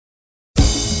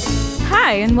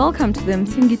Hi, and welcome to the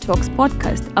Msingi Talks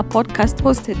podcast, a podcast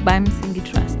hosted by Msingi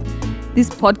Trust. This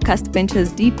podcast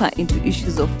ventures deeper into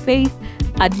issues of faith,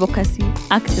 advocacy,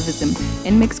 activism,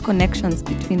 and makes connections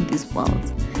between these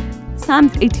worlds.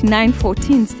 Psalms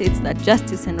 89:14 states that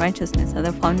justice and righteousness are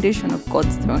the foundation of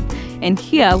God's throne. And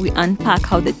here we unpack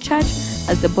how the church,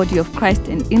 as the body of Christ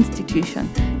and institution,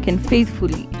 can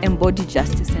faithfully embody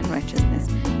justice and righteousness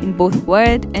in both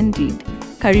word and deed.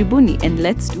 Karibuni, and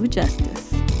let's do justice.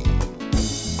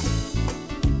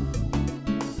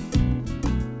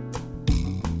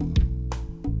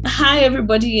 Hi,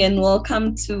 everybody, and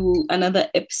welcome to another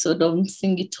episode of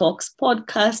Msingi Talks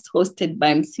podcast hosted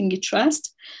by Msingi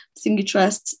Trust. Msingi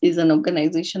Trust is an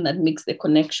organization that makes the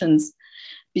connections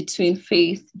between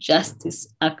faith, justice,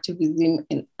 activism,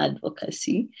 and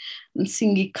advocacy.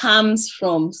 Msingi comes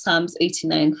from Psalms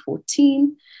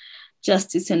 89:14.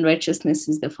 Justice and righteousness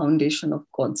is the foundation of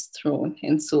God's throne.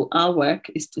 And so our work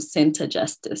is to center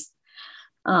justice.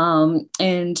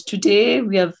 And today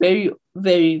we are very,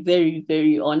 very, very,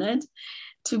 very honored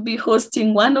to be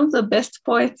hosting one of the best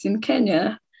poets in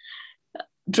Kenya.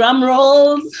 Drum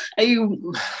rolls.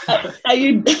 You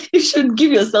should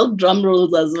give yourself drum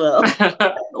rolls as well.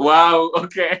 Wow,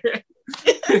 okay.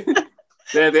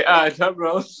 There they are, drum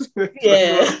rolls.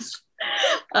 Yes.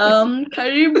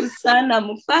 Karibu sana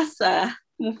Mufasa.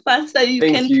 Mufasa,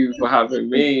 Thank you for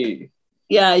having me.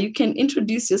 Yeah, you can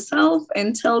introduce yourself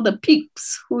and tell the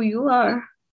peeps who you are.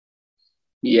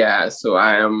 Yeah, so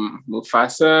I am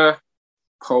Mufasa,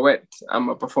 poet. I'm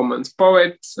a performance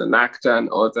poet, an actor, an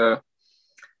author,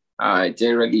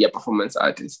 generally a performance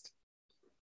artist.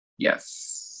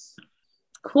 Yes.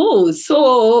 Cool.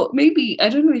 So maybe, I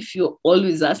don't know if you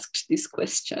always asked this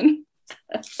question.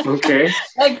 Okay.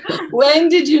 Like, when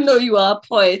did you know you are a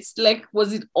poet? Like,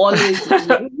 was it always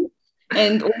you?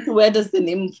 And also, where does the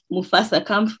name Mufasa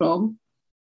come from?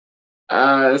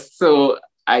 So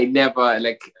I never,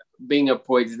 being a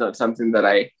poet is not something that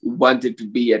I wanted to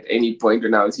be at any point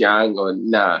when I was young, or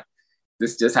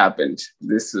this just happened.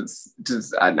 This was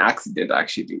just an accident,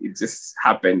 actually. It just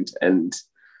happened, and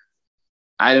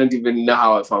I don't even know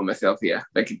how I found myself here.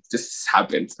 Like, it just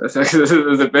happened. That's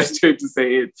the best way to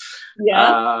say it.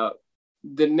 Yeah.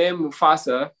 The name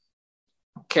Mufasa,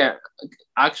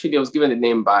 actually, I was given the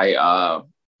name by,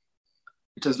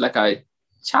 it was like a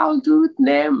childhood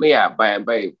name. Yeah, by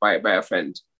a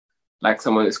friend, like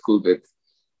someone in school with.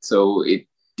 So it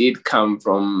did come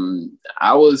from,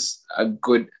 I was a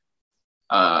good,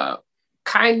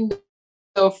 kind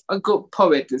of a good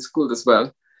poet in school as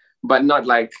well, but not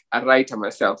like a writer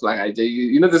myself. Like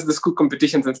there's the school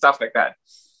competitions and stuff like that.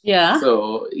 Yeah.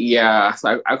 So yeah,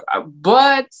 so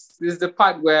but there's the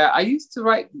part where I used to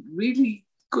write really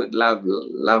good love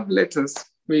letters.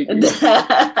 Maybe.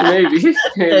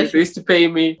 They used to pay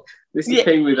me. They used to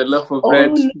pay me with a loaf of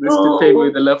bread. They used to pay me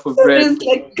with a loaf of bread. There's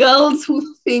like girls who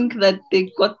think that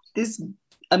they got these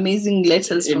amazing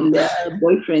letters from their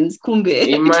boyfriends. Kumbe.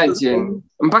 Imagine.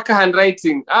 Mpaka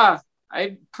handwriting.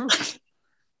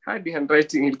 Hadi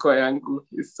handwriting ilikuwa yangu.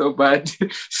 It's so bad.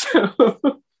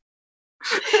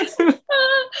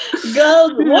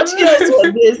 Girls, what years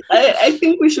was this? I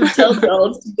think we should tell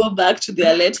girls to go back to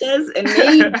their letters and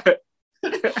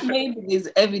maybe there's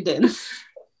evidence.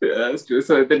 Yeah, that's true.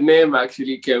 So the name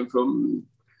actually came from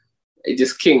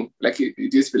just King. Like it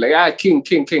used to be like, King.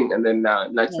 And then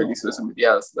naturally saw somebody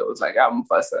else that was like,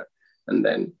 Mufasa. And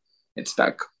then it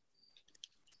stuck.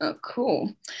 Oh,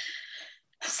 cool.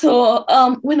 So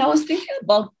when I was thinking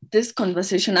about this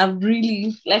conversation, I've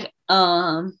really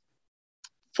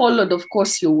followed, of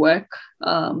course, your work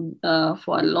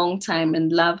for a long time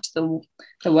and loved the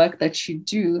work that you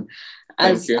do.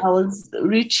 As I was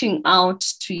reaching out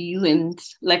to you and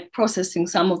processing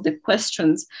some of the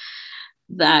questions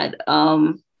that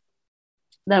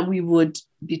we would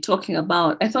be talking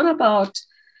about, I thought about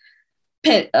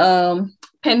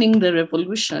penning the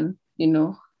revolution,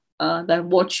 that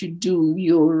what you do,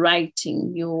 you're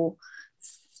writing, you're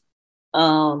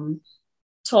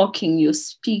talking, you're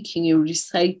speaking, you're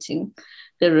reciting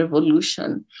the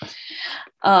revolution.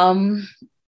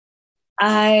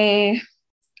 I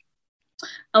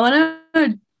want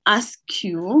to ask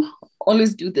you,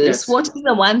 always do this. Yes. What is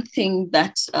the one thing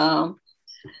that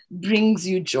brings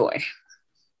you joy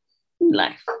in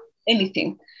life?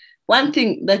 Anything. One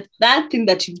thing that thing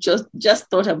that you've just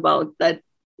thought about, that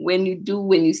when you do,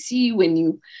 when you see,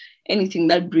 anything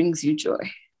that brings you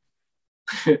joy.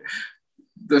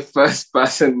 The first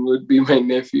person would be my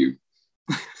nephew.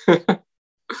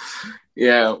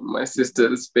 Yeah, my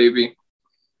sister's baby.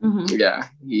 Mm-hmm. Yeah,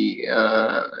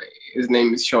 his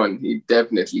name is Sean. He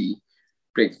definitely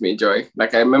brings me joy.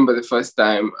 Like, I remember the first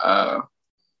time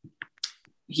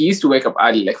he used to wake up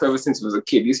early, like ever since he was a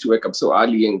kid, he used to wake up so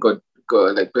early and go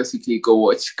like basically go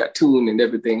watch cartoon and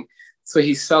everything. So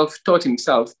he self-taught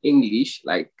himself English,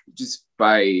 like just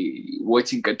by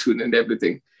watching cartoon and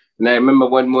everything. And I remember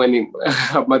one morning,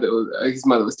 his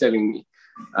mother was telling me,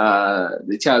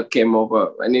 the child came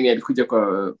over and then he had kuja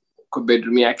kwa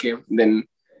bedroom yake. Then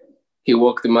he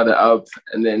woke the mother up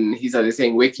and then he started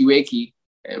saying wakey wakey.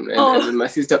 And then my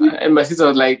sister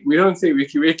was like, we don't say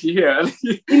wakey wakey here.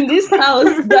 In this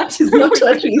house, that is not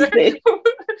what we say.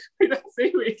 We don't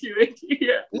say wakey wakey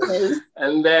here. Yes.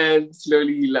 And then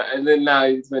slowly, and then now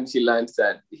is when she learns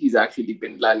that he's actually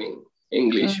been learning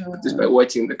English just by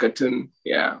watching the cartoon.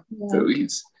 Yeah. So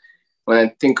when I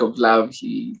think of love,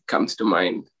 he comes to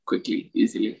mind quickly,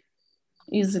 easily.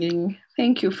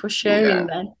 Thank you for sharing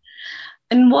that.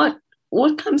 And what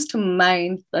comes to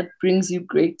mind that brings you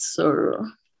great sorrow?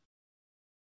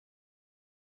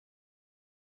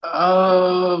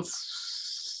 I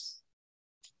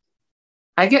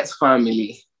guess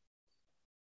family.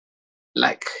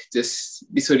 Like just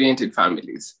disoriented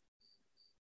families.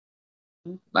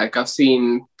 Like I've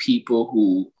seen people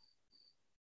who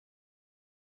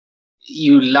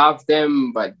you love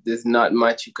them, but there's not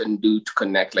much you can do to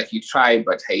connect. Like you try,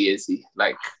 but hey, is he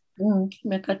like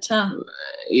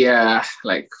yeah,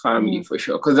 like family for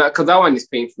sure. Because that one is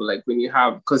painful. Like when you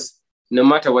have, because no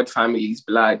matter what family is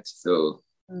blood. So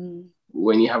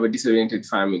when you have a disoriented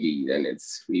family, then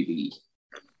it's really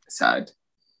sad.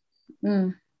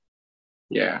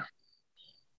 Yeah.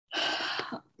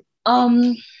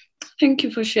 Thank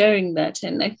you for sharing that.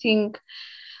 And I think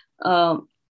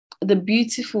the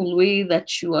beautiful way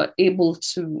that you are able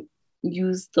to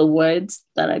use the words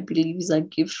that I believe is a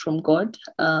gift from God,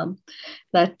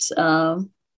 that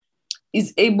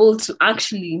is able to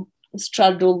actually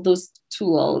straddle those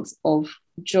two worlds of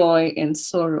joy and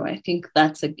sorrow. I think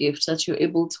that's a gift, that you're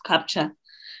able to capture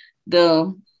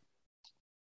the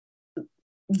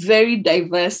very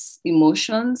diverse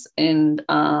emotions and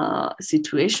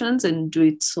situations and do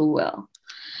it so well.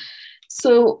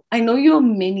 So I know you're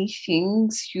many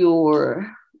things. You're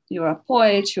a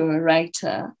poet, you're a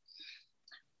writer.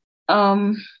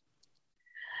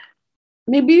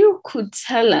 Maybe you could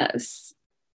tell us,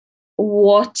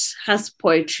 what has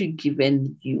poetry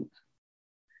given you?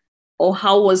 Or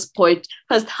how was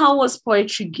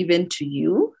poetry given to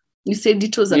you? You said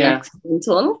it was an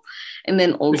accidental, and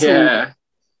then also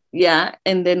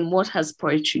and then what has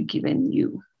poetry given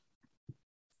you?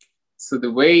 So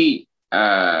the way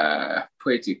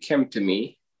poetry came to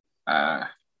me, I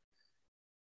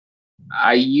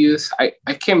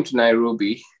came to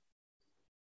Nairobi,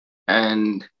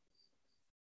 and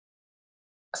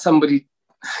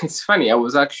it's funny, I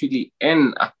was actually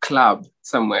in a club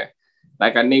somewhere,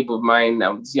 like a neighbor of mine. I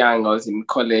was young, I was in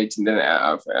college, and then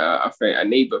a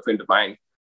friend of mine,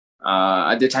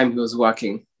 at the time he was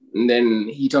working. And then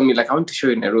he told me, like, I want to show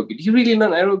you Nairobi. Do you really know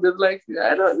Nairobi? I was like,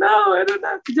 I don't know.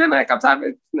 Kijana, I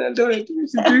don't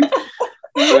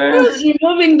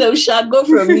removing the shago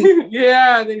from me.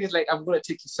 Yeah, and then he's like, I'm going to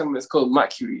take you somewhere. It's called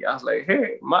Mercury. I was like,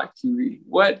 hey, Mercury,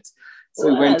 what?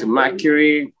 So we went to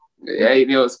Mercury. Yeah,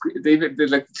 it was the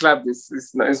like club.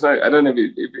 It's not. I don't know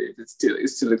if it still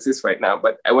exists right now.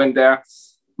 But I went there,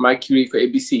 Mercury for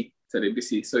ABC. So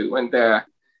we went there,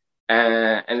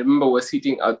 and I remember we were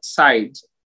sitting outside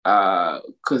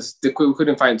because we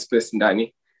couldn't find space in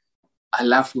Dani. I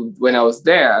laughed when I was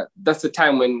there. That's the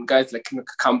time when guys like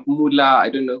Camp Mula, I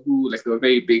don't know who, like they were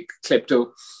very big,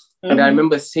 Klepto. And I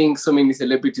remember seeing so many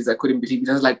celebrities, I couldn't believe it.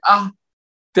 I was like,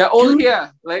 they're all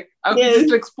here. Like I would just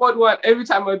like spot one every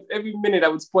minute I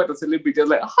would spot a celebrity. I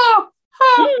was like,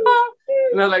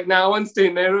 and I was like, I want to stay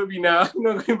in Nairobi now. I'm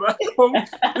not going back home.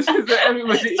 This is where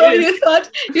everybody so is.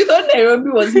 You thought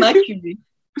Nairobi was Mercury.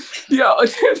 Yeah,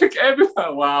 like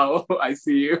everyone. Wow, I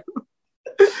see you.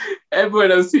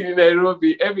 Everyone I've seen in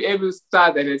Nairobi, every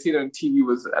star that I had seen on TV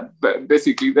was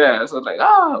basically there. So I was like,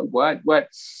 what?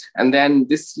 And then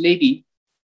there's a lady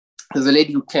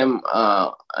who came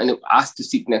and asked to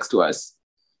sit next to us.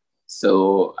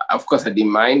 So of course I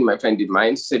didn't mind. My friend didn't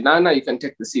mind. She said, no, you can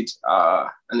take the seat.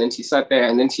 And then she sat there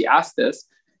and then she asked us,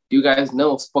 do you guys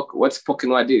know what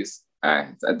spoken word is?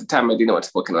 At the time I didn't know what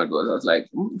spoken word was. I was like,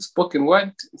 spoken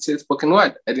word? She said, spoken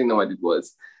word? I didn't know what it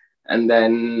was. And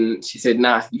then she said,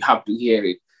 you have to hear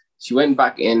it. She went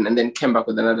back in and then came back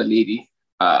with another lady.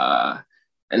 And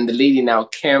the lady now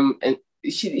came and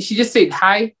she just said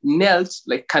hi, knelt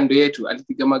like kando yetu,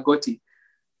 alipiga magoti.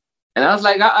 And I was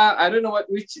like, I don't know what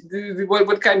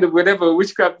kind of whatever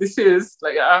witchcraft this is.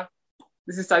 Like,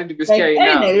 this is starting to be scary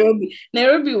now.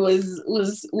 Nairobi was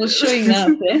showing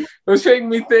up. It was showing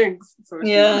me things. So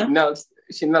yeah.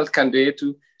 she knelt kando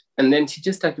yetu. And then she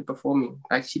just started performing.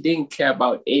 Like she didn't care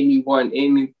about anyone,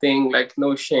 anything, like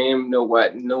no shame, no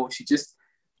what, no. She just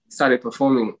started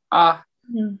performing. I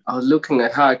was looking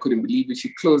at her, I couldn't believe it. She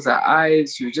closed her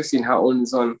eyes, she was just in her own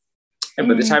zone. And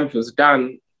by the time she was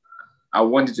done, I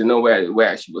wanted to know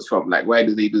where she was from. Like, where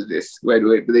do they do this? Where do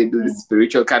they do this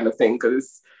spiritual kind of thing? Because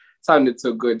it sounded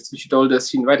so good. So she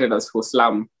invited us for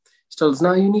slam. She told us,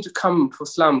 no, you need to come for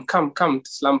slam. Come to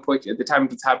slam poetry. At the time,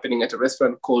 it was happening at a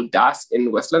restaurant called Das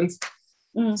in Westlands.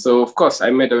 So, of course, I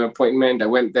made an appointment. I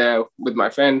went there with my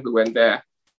friend who went there.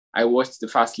 I watched the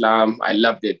first slam. I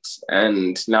loved it.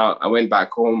 And now I went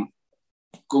back home,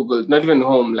 Googled, not even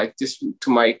home, like just to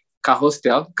my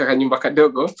hostel, Kakanyumba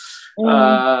Kadogo.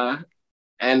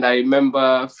 And I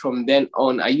remember from then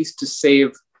on, I used to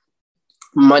save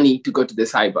money to go to the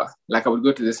cyber. Like I would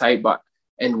go to the cyber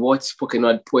and watch spoken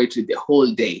word poetry the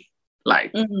whole day.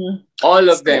 Like all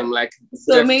of them, like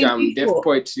Def Jam, Def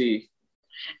Poetry.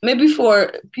 Maybe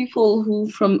for people who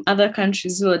from other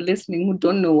countries who are listening who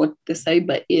don't know what the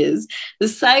cyber is, the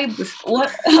cyber,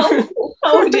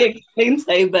 how would you explain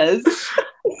cybers?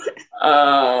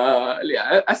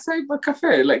 Yeah, a cyber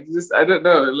cafe, like just, I don't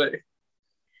know, like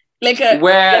a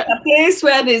place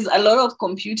where there's a lot of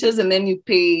computers and then you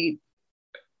pay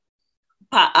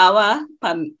per hour,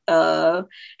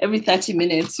 every 30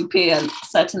 minutes, you pay a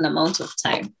certain amount of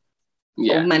time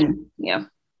or money. Yeah.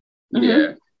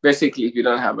 Yeah. Basically, if you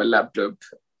don't have a laptop,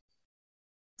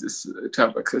 just to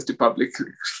have access to public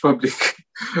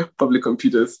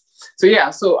computers. So yeah,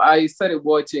 so I started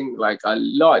watching like a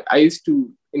lot. I used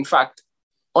to, in fact,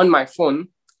 on my phone,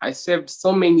 I saved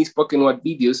so many spoken word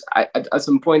videos. At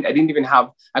some point, I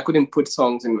couldn't put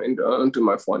songs onto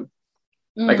my phone.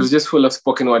 Like it was just full of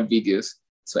spoken word videos.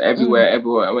 So everywhere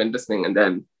I went listening. And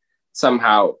then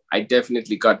somehow I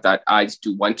definitely got that urge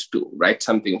to want to write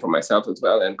something for myself as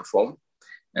well and perform.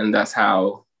 And that's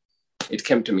how it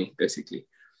came to me, basically.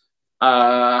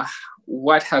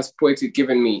 What has poetry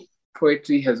given me?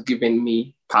 Poetry has given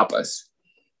me purpose.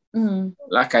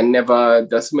 Like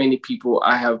there's so many people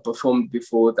I have performed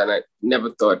before that I never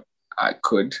thought I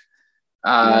could.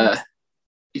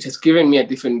 It has given me a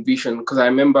different vision, because I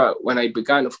remember when I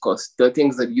began, of course, the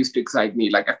things that used to excite me,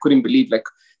 like I couldn't believe, like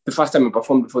the first time I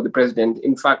performed before the president.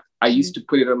 In fact, I used to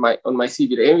put it on my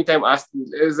CV. Like, every time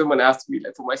someone asked me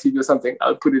like for my CV or something,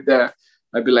 I'll put it there.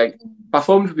 I'd be like,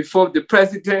 performed before the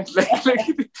president, like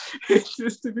it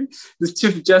used to be the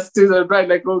Chief Justice, I'd write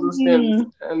like all those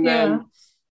names. And then,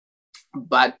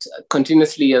 but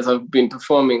continuously as I've been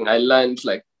performing, I learned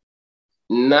like,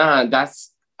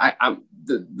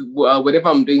 whatever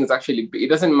I'm doing is actually, it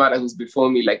doesn't matter who's before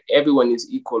me, like everyone is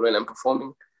equal when I'm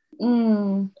performing.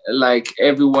 Like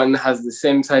everyone has the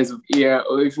same size of ear,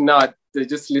 or if not, they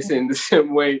just listen the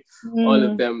same way, all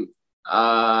of them.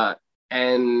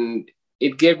 And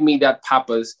it gave me that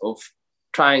purpose of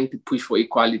trying to push for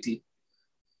equality.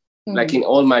 Like in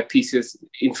all my pieces.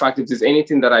 In fact, if there's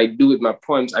anything that I do with my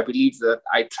poems, I believe that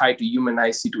I try to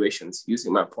humanize situations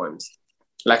using my poems.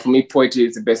 Like for me, poetry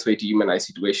is the best way to humanize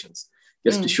situations.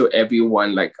 Just to show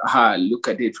everyone, like, look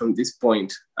at it from this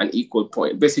point, an equal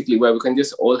point, basically, where we can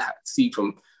just all see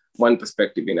from one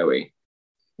perspective in a way.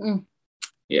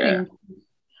 Yeah.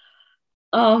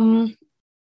 And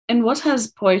what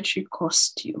has poetry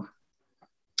cost you?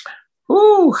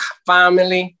 Ooh,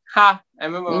 family. I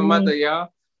remember my mother, yeah.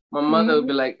 My mother would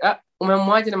be like,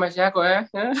 umemwaje na maisha yako,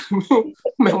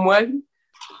 umemwaje?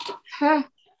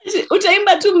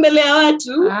 Utaimba tu mbele ya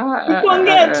watu,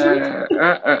 kuongea tu.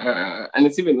 And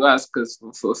it's even worse because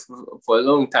for a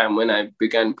long time when I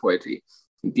began poetry,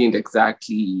 it didn't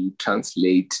exactly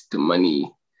translate to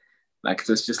money. Like it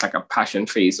was just like a passion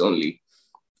phase only.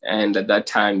 And at that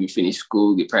time, you finish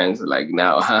school, your parents were like,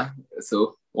 now,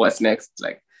 so what's next?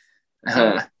 Like,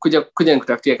 kuja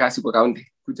nikutafutie kasi kwa county.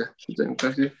 Kuja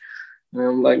nikutafutie. And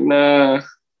I'm like, nah.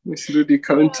 Misrudi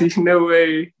County, no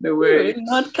way. You're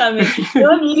not coming.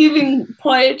 You're leaving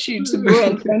poetry to go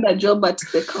and find a job at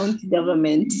the county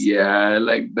government. Yeah,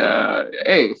 like that.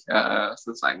 Hey,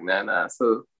 so it's like, nah.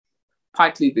 So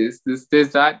partly there's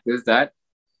that.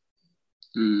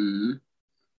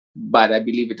 But I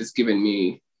believe it has given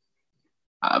me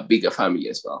a bigger family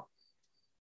as well.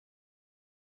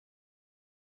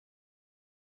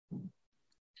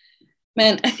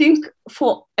 Man, I think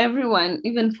for everyone,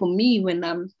 even for me, when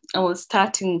I was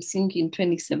starting singing in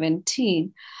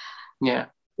 2017,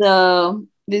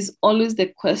 there's always the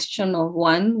question of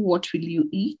one, what will you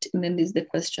eat? And then there's the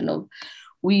question of,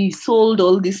 we sold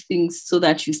all these things so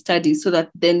that you study, so that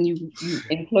then you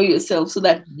employ yourself, so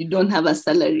that you don't have a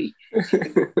salary.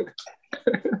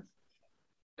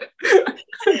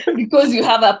 because you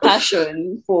have a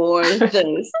passion for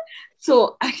this.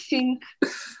 So I think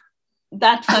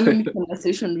that family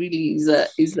conversation really is a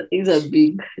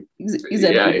big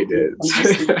yeah, it is.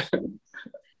 conversation.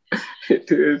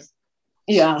 It is.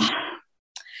 Yeah.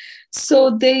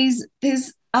 So there's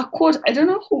a quote, I don't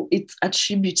know who it's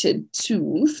attributed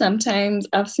to. Sometimes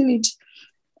I've seen it,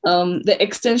 the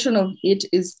extension of it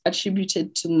is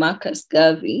attributed to Marcus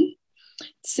Garvey. It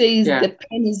says the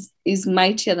pen is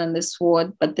mightier than the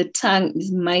sword, but the tongue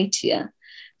is mightier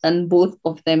than both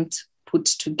of them put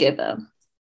together.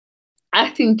 I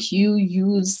think you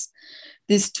use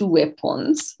these two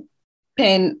weapons,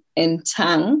 pen and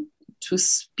tongue, to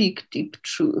speak deep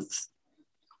truth.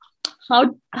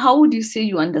 How would you say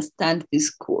you understand this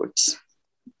quote?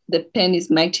 The pen is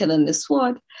mightier than the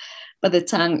sword, but the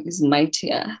tongue is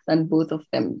mightier than both of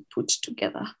them put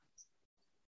together.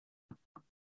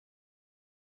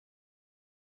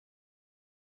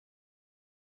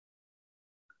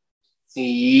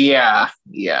 Yeah.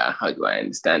 How do I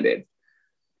understand it?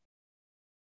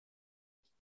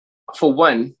 For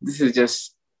one, this is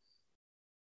just,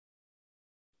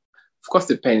 of course,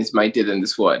 the pen is mightier than the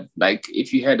sword. Like,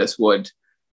 if you had a sword,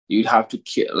 you'd have to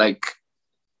kill, like,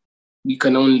 you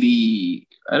can only,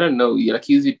 I don't know, you like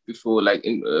use it before, like,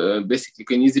 basically, you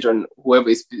can use it on whoever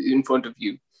is in front of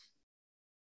you.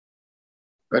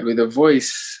 But with a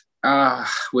voice,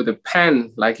 with a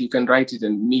pen, like, you can write it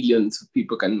and millions of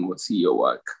people can see your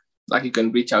work. Like, you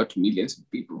can reach out to millions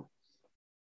of people.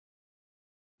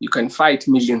 You can fight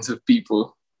millions of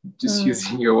people just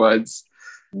using your words,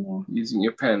 using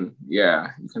your pen.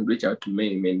 Yeah, you can reach out to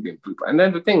many, many people. And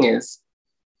then the thing is,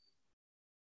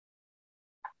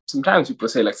 sometimes people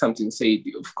say, like, something said,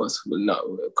 of course, will not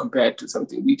compare to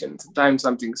something written. Sometimes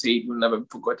something said will never be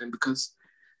forgotten, because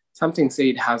something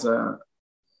said has a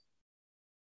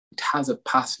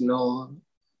personal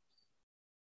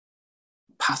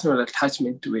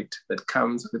attachment to it that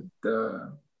comes with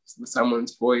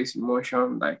someone's voice,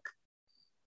 emotion. Like,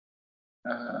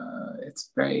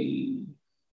 it's very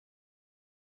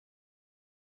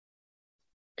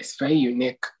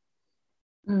unique.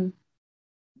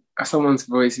 Someone's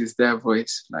voice is their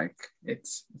voice. Like,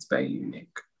 it's very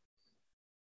unique,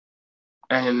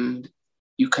 and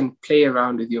you can play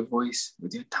around with your voice,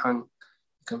 with your tongue.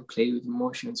 You can play with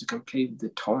emotions. You can play with the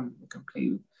tone. You can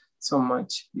play with so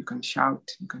much. You can shout.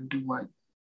 You can do what.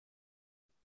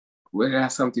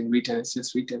 Whereas something written is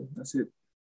just written. That's it.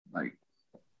 Like,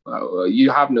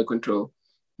 you have no control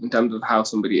in terms of how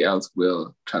somebody else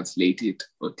will translate it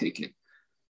or take it.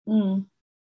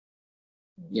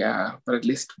 Yeah, but at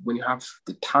least when you have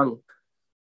the tongue,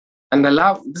 and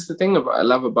this is the thing I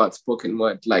love about spoken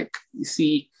word. Like, you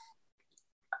see,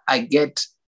 I get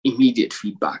immediate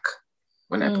feedback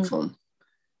when I perform.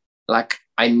 Like,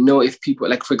 I know if people,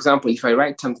 like, for example, if I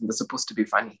write something that's supposed to be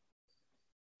funny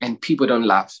and people don't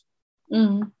laugh,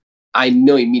 I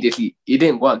know immediately it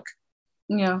didn't work.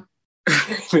 Yeah.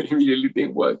 It immediately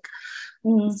didn't work.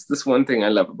 It's this one thing I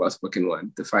love about spoken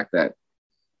word, the fact that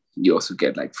you also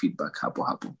get, like, feedback,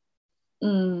 hapo.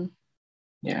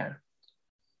 Yeah.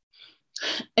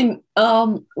 And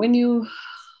when you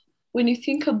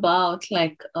think about,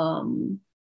 like,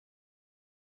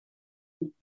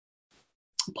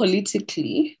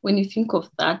 politically, when you think of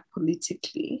that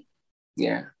politically,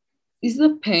 yeah, is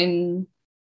the pen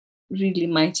really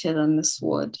mightier than the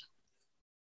sword?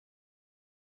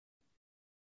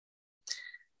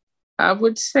 I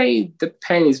would say the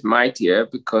pen is mightier,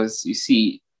 because, you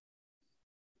see,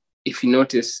 if you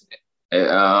notice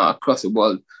across the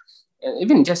world, and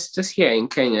even just here in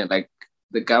Kenya, like,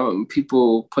 the government,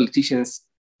 politicians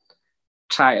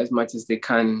try as much as they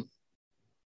can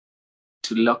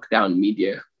to lock down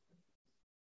media.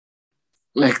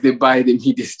 Like, they buy the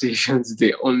media stations,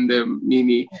 they own them,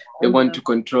 meaning they want to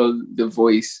control the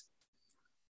voice.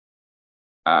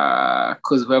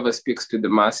 Because whoever speaks to the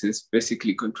masses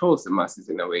basically controls the masses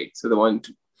in a way. So they want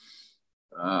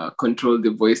to control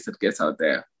the voice that gets out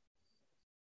there.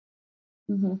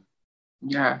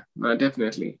 Yeah, no,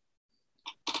 definitely.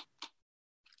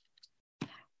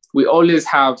 We always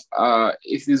have,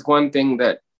 if there's one thing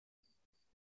that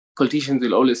politicians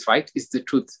will always fight, is the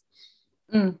truth.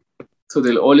 So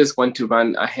they'll always want to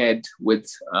run ahead with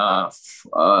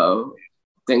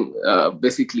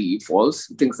basically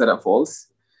things that are false.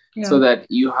 Yeah. So that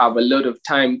you have a lot of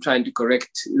time trying to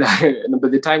correct. And by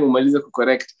the time umaliza to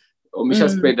correct, Omisha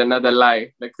spread another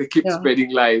lie. Like, they keep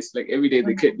spreading lies. Like, every day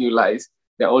they get new lies.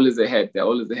 They're always ahead. They're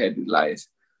always ahead with lies.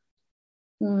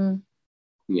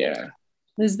 Yeah.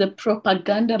 There's the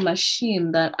propaganda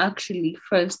machine that actually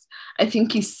first, I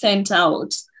think, is sent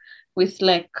out with,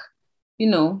 like, you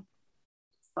know,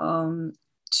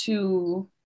 to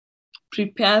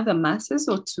prepare the masses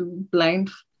or to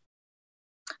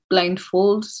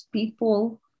blindfold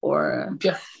people or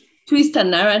twist a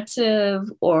narrative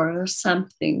or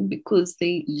something, because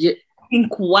they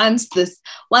think once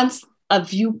a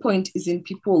viewpoint is in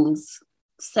people's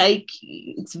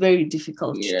psyche, it's very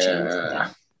difficult to change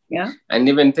that. Yeah. And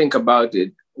even think about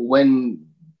it, when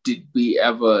did we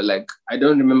ever, like, I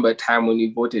don't remember a time when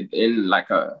we voted in like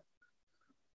a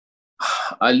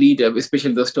leader,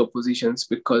 especially those top positions,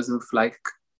 because of like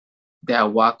their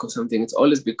work or something. It's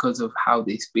always because of how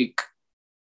they speak.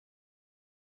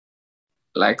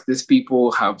 Like these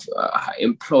people have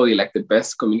employ like the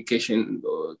best communication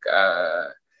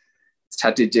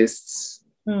strategists,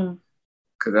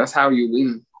 because that's how you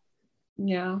win.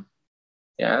 Yeah,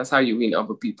 that's how you win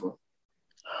over people.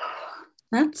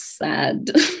 That's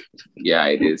sad. Yeah,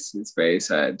 it is. It's very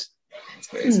sad. It's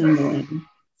very sad.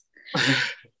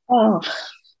 Oh,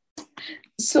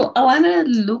 so I want to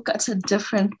look at a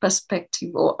different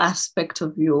perspective or aspect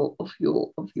of your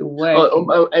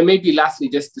work. And maybe lastly,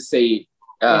 just to say,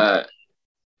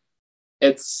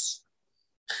 it's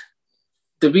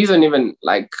the reason even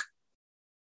like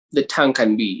the tongue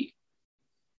can be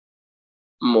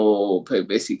more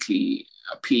basically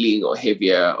appealing or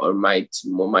heavier or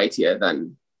more mightier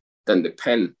than the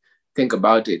pen. Think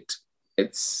about it.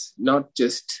 It's not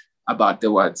just about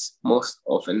the words. Most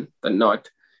often than not,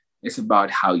 it's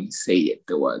about how you say it,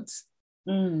 the words.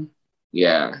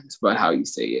 Yeah, it's about how you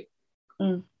say it.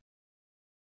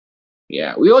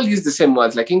 Yeah, we all use the same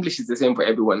words. Like English is the same for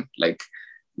everyone. Like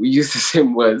we use the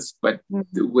same words, but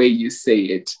the way you say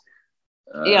it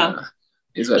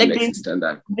is what makes it stand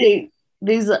out.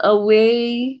 There's a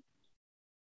way,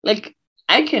 like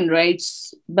I can write,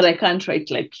 but I can't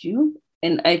write like you.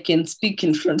 And I can speak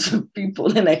in front of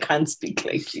people and I can't speak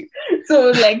like you. So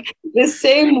like the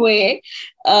same way,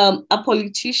 a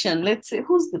politician, let's say,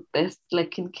 who's the best,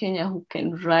 like in Kenya, who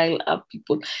can rile up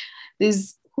people?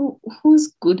 There's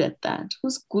who's good at that?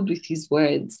 Who's good with his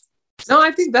words? No,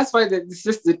 I think that's why it's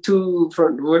just the two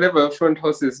front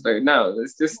horses right now.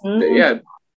 It's just,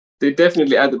 they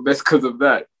definitely are the best because of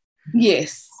that.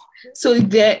 Yes. So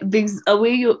there's a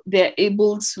way they're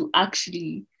able to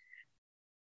actually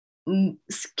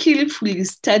skillfully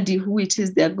study who it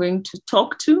is they're going to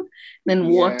talk to, then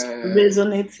what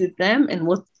resonates with them and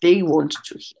what they want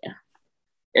to hear.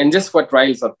 And just what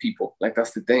riles up people. Like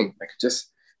that's the thing. Like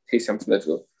just say something that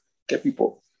will get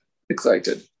people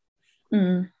excited.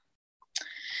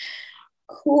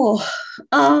 Cool.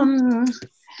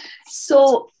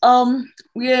 So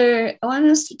I want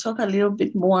us to talk a little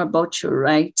bit more about your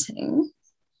writing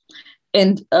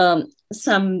and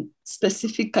some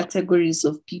specific categories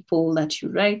of people that you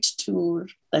write to,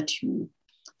 that you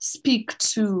speak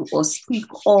to or speak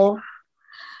of,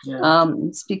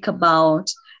 speak about.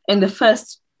 And the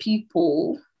first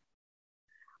people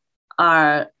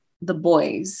are the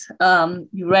boys.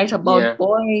 You write about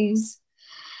boys,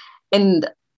 and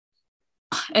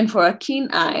for a keen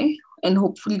eye, and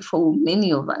hopefully for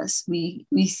many of us, we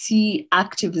see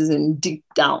activism deep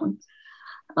down.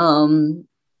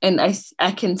 And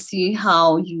I can see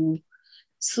how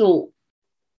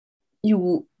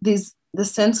there's the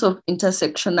sense of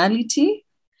intersectionality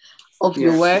of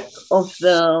your work, of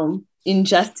the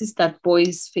injustice that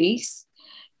boys face,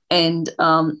 and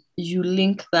you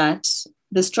link that,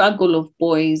 the struggle of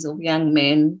boys, of young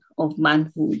men, of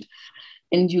manhood,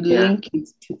 and you link it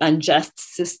to unjust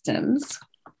systems.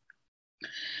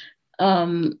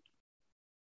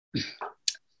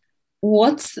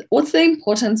 What's the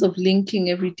importance of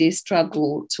linking everyday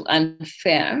struggle to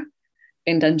unfair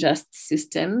and unjust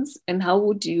systems, and how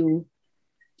would you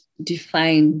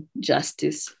define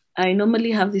justice? I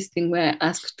normally have this thing where I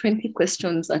ask 20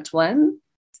 questions at once,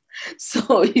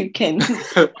 so you can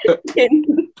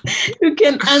you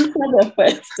can answer the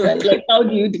first one, like how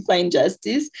do you define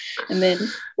justice, and then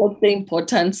what's the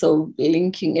importance of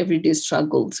linking everyday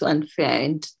struggle to unfair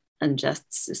and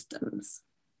unjust systems?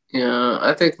 Yeah,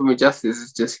 I think for me, justice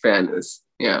is just fairness.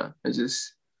 Yeah,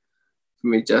 for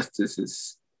me, justice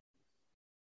is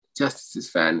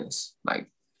fairness. Like,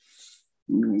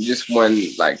 just one,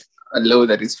 like a law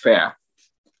that is fair.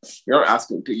 You're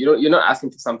not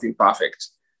asking for something perfect,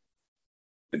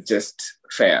 but just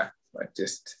fair, like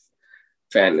just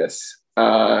fairness.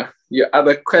 Your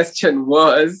other question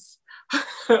was.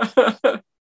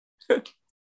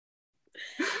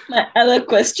 My other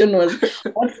question was,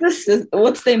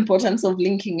 what's the importance of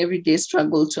linking everyday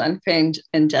struggle to unfair and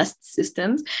unjust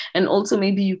systems? And also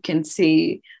maybe you can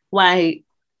say why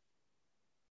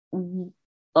do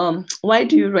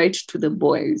you write to the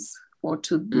boys or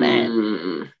to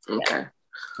men? Okay.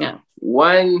 Yeah.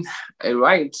 One, I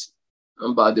write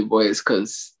about the boys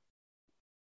because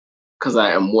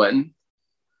I am one.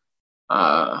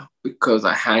 Because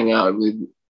I hang out with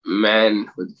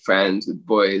men, with friends, with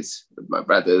boys, with my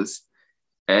brothers,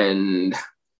 and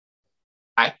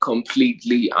I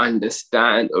completely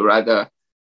understand, or rather,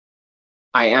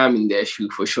 I am in their shoe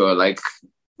for sure. Like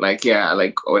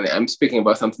when I'm speaking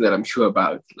about something that I'm sure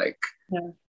about,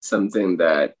 something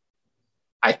that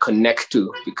I connect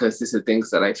to, because these are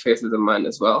things that I face as a man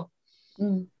as well.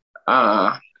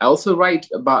 I also write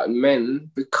about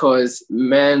men because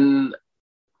men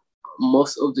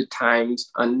most of the times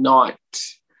are not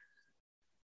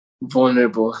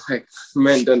vulnerable. Like,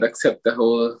 men don't accept the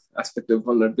whole aspect of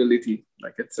vulnerability.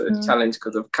 Like, it's a challenge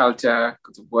because of culture,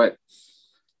 because of what.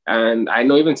 And I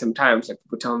know even sometimes, like,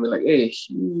 people tell me, like, hey,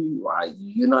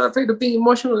 you're not afraid of being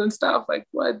emotional and stuff. Like,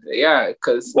 what? Yeah,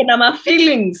 because... What are my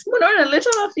feelings? What are my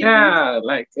feelings? Yeah,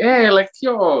 like, hey, like,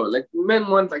 yo, like, men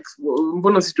want, like,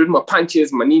 bonus to do my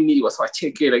punches, manini, was what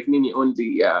check like, nini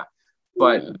only, yeah.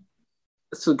 But,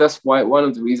 so that's why one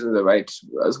of the reasons I write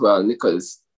as well,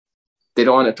 because they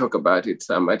don't want to talk about it,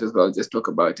 so I might as well just talk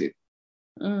about it.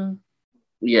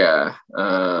 Yeah.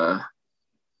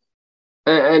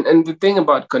 And the thing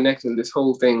about connecting this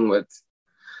whole thing with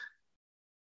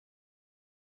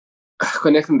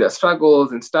connecting their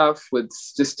struggles and stuff with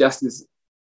just justice,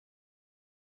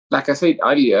 like I said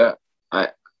earlier,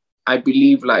 I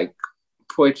believe like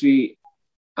poetry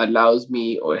allows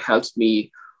me or helps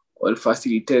me or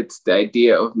facilitates the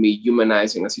idea of me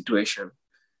humanizing a situation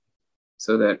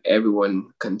so that everyone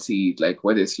can see, like,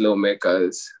 whether it's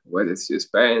lawmakers, whether it's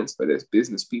just parents, whether it's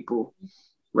business people,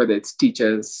 whether it's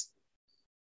teachers,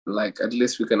 like, at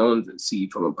least we can all see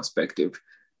from a perspective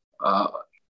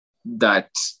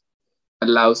that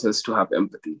allows us to have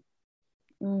empathy.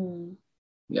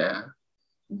 Yeah.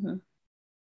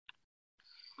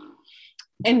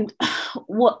 And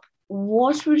what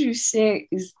would you say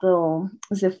is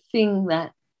the thing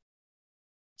that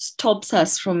stops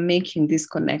us from making these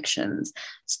connections,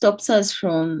 stops us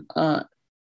from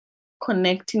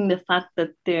connecting the fact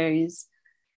that there is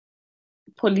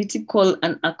political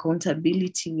and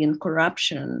accountability and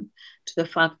corruption to the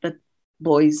fact that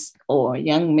boys or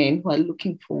young men who are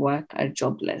looking for work are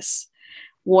jobless?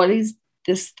 What is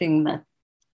this thing that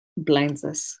blinds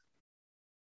us?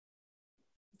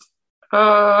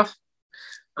 I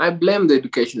blame the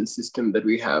education system that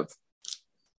we have.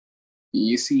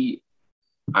 You see,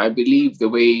 I believe the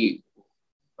way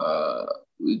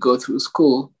we go through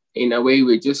school, in a way,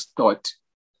 we're just taught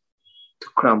to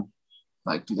cram,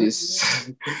 like to just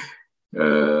you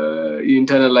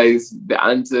internalize the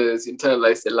answers,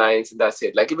 internalize the lines, and that's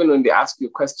it. Like, even when they ask you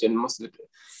a question, most of it,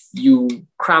 you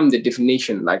cram the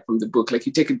definition, like, from the book. Like,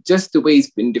 you take it just the way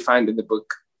it's been defined in the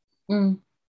book.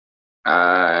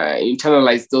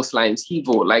 Internalize those lines,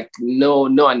 Hivo, like, no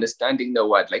understanding, no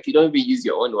word. Like, you don't even use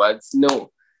your own words,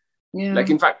 no. Yeah. Like,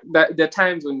 in fact, there are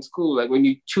times when in school, like, when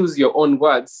you choose your own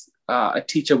words, a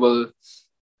teacher will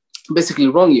basically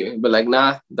wrong you, but like,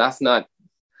 nah, that's not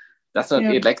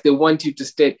it. Like, they want you to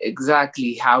state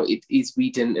exactly how it is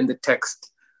written in the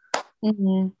text.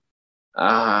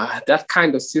 That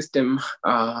kind of system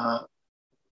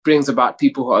brings about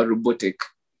people who are robotic,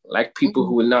 like people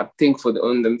who will not think for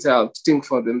themselves,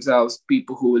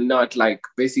 people who will not, like,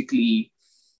 basically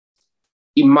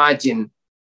imagine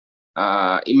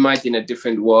a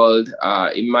different world,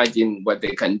 imagine what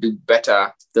they can do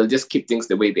better. They'll just keep things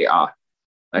the way they are.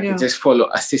 Like, they just follow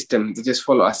a system.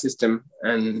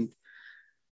 And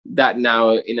that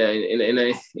now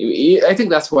I think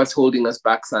that's what's holding us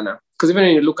back, Sana. Because even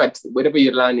when you look at whatever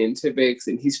you learn in civics,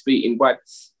 in history, even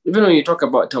when you talk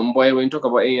about Tom Mboya, when you talk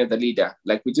about any other leader,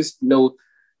 like, we just know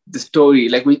the story.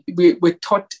 Like, we're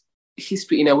taught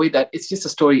history in a way that it's just a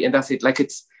story and that's it. Like,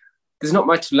 there's not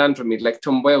much to learn from it. Like,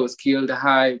 Tom Mboya was killed,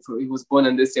 he was born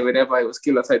on this day, whatever, he was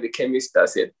killed outside the chemist,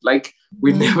 that's it. Like,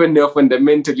 we never know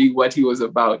fundamentally what he was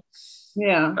about.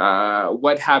 Yeah.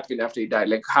 What happened after he died?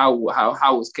 Like, how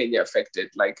was Kenya affected?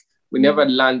 Like, we never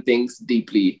learn things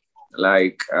deeply.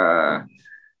 Like,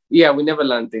 we never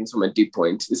learn things from a deep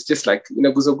point. It's just like,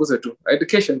 guzo to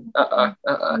education.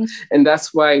 And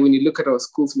that's why when you look at our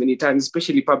schools many times,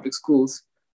 especially public schools,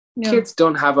 kids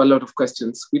don't have a lot of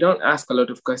questions. We don't ask a lot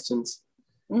of questions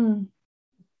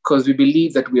because we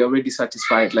believe that we are already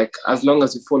satisfied. Like, as long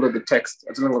as we follow the text,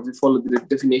 as long as we follow the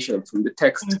definition from the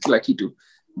text, like you do,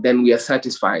 then we are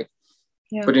satisfied.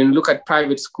 Yeah. But when you look at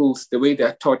private schools, the way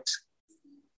they're taught,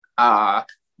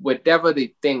 whatever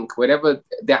they think, whatever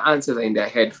their answers are in their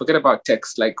head, forget about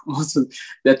text. Like,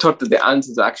 they're taught that the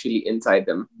answers are actually inside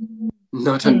them,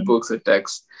 not on books or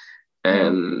text.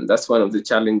 And that's one of the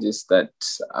challenges that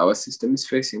our system is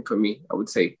facing for me, I would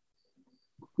say.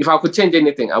 If I could change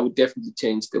anything, I would definitely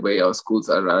change the way our schools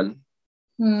are run.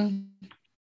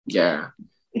 Yeah.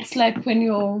 It's like when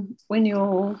you're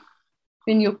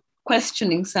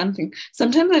questioning something.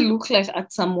 Sometimes I look like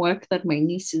at some work that my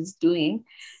niece is doing,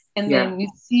 and then you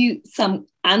see some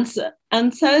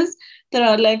answers that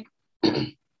are like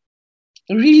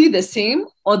really the same,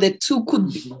 or the two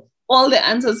could be, all the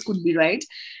answers could be right.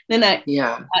 Then I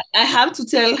have to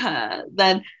tell her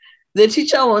that the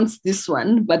teacher wants this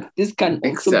one, but this can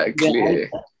exactly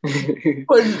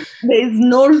because there is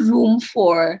no room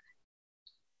for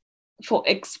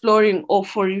exploring or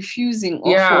for refusing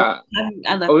or for having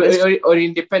other questions. Or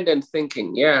independent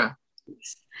thinking.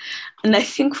 And I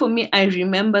think for me, I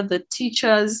remember the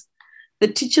teachers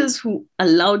who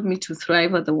allowed me to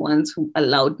thrive are the ones who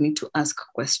allowed me to ask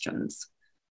questions.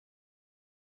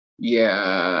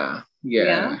 And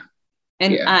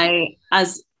I,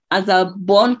 as a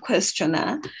born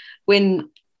questioner, when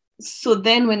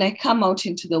I come out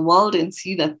into the world and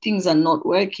see that things are not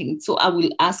working, so I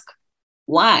will ask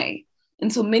why.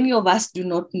 And so many of us do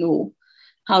not know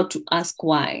how to ask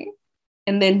why.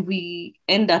 And then we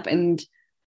end up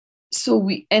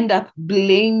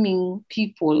blaming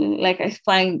people. Like I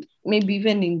find maybe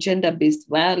even in gender-based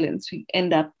violence, we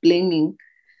end up blaming.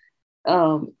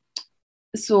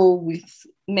 So with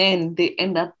men, they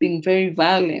end up being very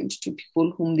violent to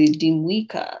people whom they deem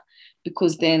weaker,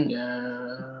 because then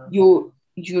you're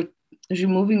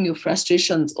removing your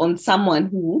frustrations on someone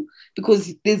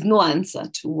because there's no answer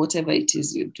to whatever it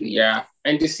is you're doing. Yeah.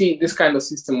 And you see, this kind of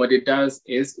system, what it does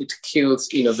is it kills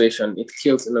innovation. It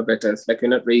kills innovators. Like, we're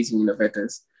not raising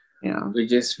innovators. Yeah. We're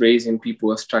just raising people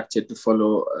who are structured to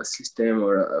follow a system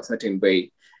or a certain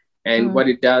way. And what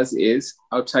it does is,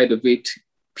 outside of it,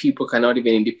 people cannot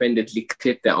even independently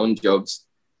create their own jobs.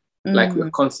 Like, we're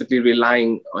constantly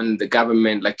relying on the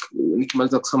government. Like,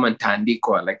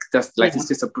 that's like it's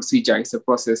just a procedure, it's a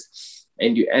process,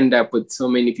 and you end up with so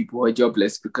many people who are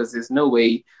jobless because there's no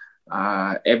way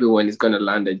everyone is going to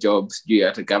land a job due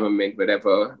at a government,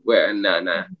 whatever.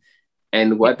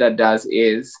 And what that does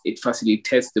is it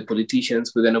facilitates the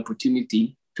politicians with an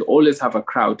opportunity to always have a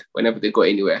crowd whenever they go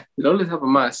anywhere. They always have a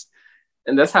mass,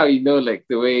 and that's how you know, like,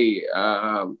 the way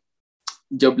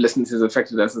joblessness has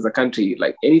affected us as a country.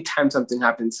 Like, anytime something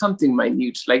happens, something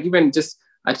minute, like even just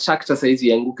a tractor size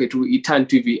yanguke to itan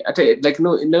TV, like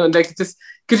like just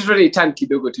kitu really itan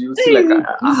kidogo to, you see like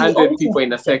 100 people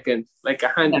in a second, like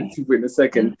 100 people in a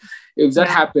second. If that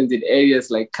happens in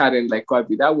areas like Karen, like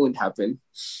Kwabi, that won't happen.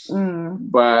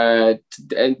 But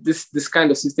this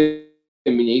kind of system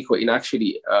in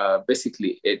actually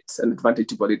basically it's an advantage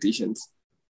to politicians.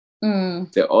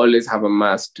 They always have a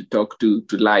mass to talk to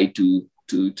lie to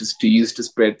use to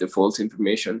spread the false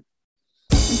information.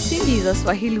 Msingi is a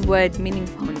Swahili word meaning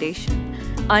foundation.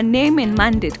 Our name and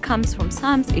mandate comes from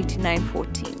Psalms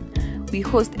 89:14. We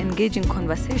host engaging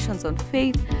conversations on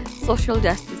faith, social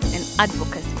justice, and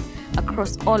advocacy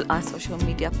across all our social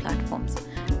media platforms.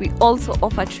 We also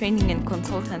offer training and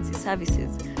consultancy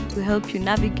services to help you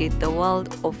navigate the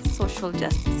world of social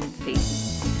justice and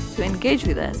faith. To engage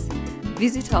with us,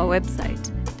 visit our website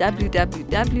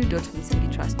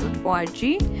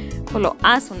www.msingitrust.org, follow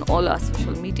us on all our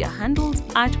social media handles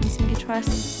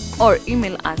 @msingitrust, or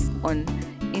email us on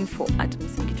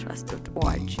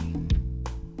info@msingitrust.org.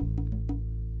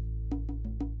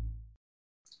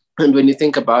 And when you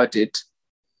think about it,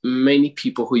 many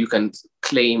people who you can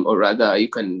claim, or rather you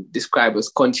can describe as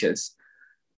conscious,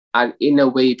 are in a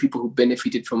way people who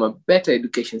benefited from a better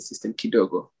education system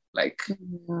kidogo. Like,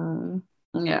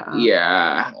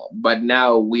 but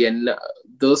now we are not,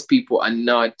 those people are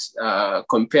not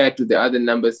compared to the other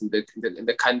numbers in the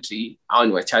countri.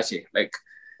 Like,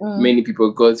 many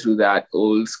people go through that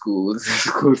old school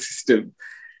system,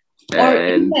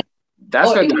 and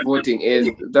that's where the voting is.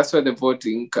 That's where the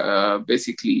voting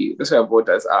basically, that's where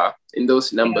voters are in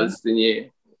those numbers. I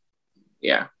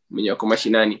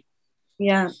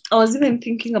was even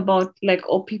thinking about like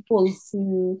all people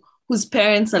whose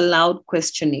parents allowed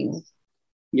questioning.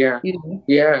 If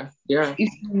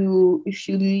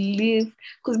you live,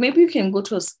 because maybe you can go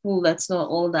to a school that's not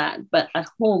all that, but at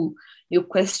home your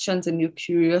questions and your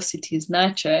curiosity is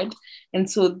nurtured, and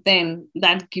so then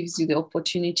that gives you the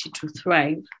opportunity to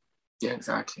thrive. Yeah,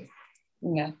 exactly.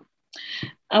 Yeah,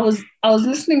 I was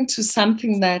listening to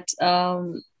something that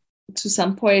to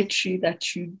some poetry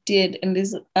that you did, and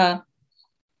there's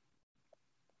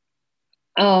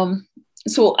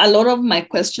so a lot of my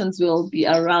questions will be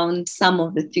around some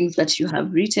of the things that you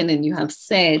have written and you have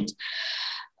said.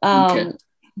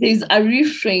 There's a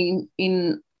refrain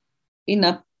in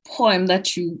a poem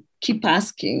that you keep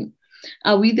asking,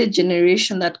 are we the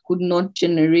generation that could not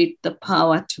generate the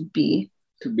power to be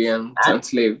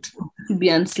enslaved? To be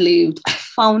enslaved. I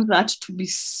found that to be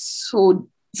so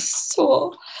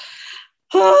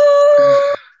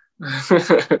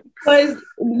because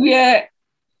we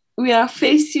are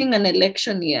facing an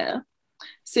election year.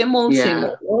 Same old.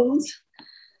 Yeah.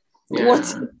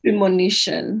 What's the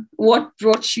premonition? What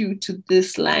brought you to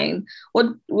this line?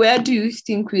 Where do you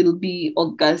think we'll be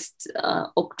August,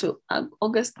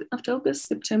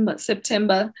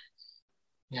 September?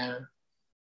 Yeah.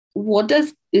 What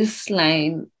does this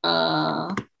line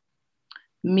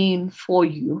mean for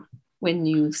you when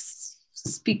you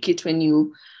speak it, when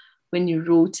you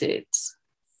wrote it?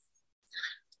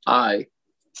 Are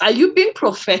you being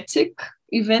prophetic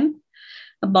even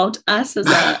about us as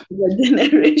a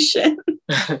generation?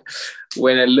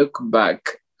 When I look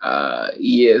back,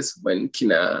 years when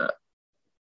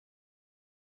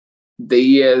the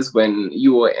years when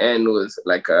UON was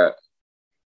like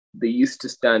they used to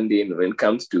stand in when it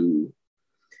comes to,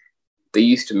 they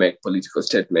used to make political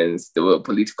statements. There were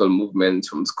political movements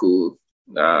from school.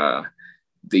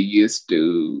 They used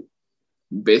to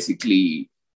basically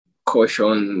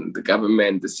caution the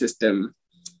government, the system.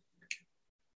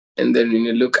 And then when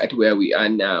you look at where we are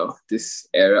now, this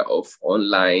era of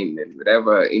online and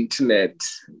whatever, internet,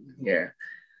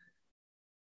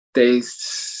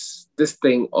 there's this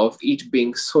thing of it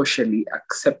being socially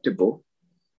acceptable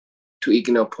to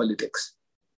ignore politics.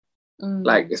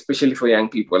 Like, especially for young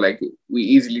people, like we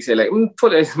easily say like,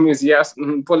 politics means yes,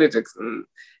 politics,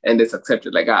 and it's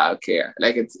accepted, like, okay.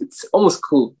 Like it's almost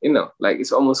cool, like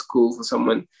it's almost cool for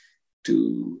someone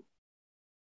to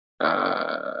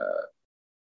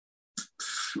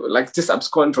like just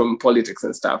abscond from politics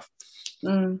and stuff.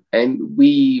 And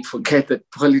we forget that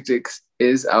politics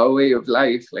is our way of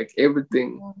life. Like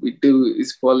everything we do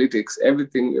is politics.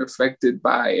 Everything we're affected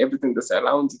by, everything that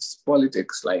surrounds it is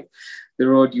politics. Like the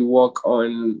road you walk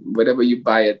on, whatever you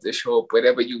buy at the shop,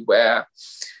 whatever you wear,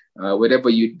 whatever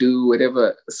you do,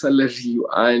 whatever salary you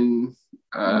earn,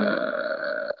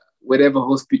 whatever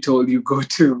hospital you go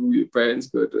to, your parents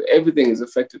go to, everything is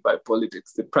affected by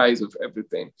politics, the price of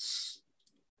everything.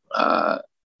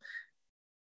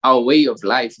 Our way of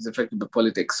life is affected by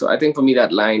politics. So I think for me,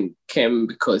 that line came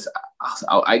because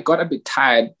I got a bit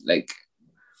tired, like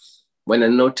when I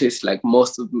noticed like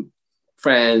most of my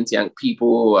friends, young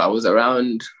people I was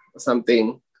around or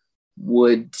something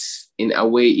would in a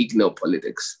way ignore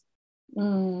politics.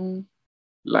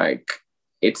 Like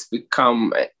it's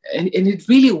become, and it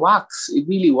really works. It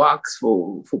really works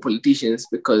for politicians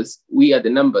because we are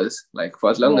the numbers. Like for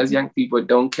as long as young people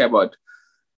don't care about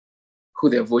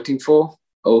who they're voting for,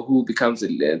 or who becomes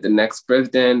the next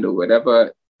president or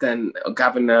whatever, then a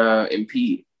governor,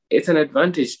 MP, it's an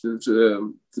advantage to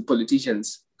the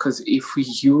politicians. Because if we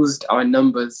used our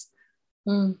numbers,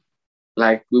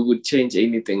 like we would change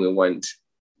anything we want,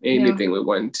 we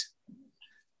want.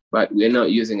 But we're not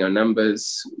using our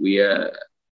numbers. We're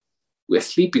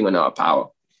sleeping on our power.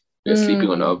 We're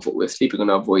sleeping on our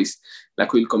voice.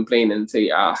 Like we'll complain and say,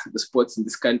 the sports in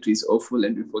this country is awful,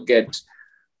 and we forget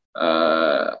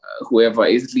whoever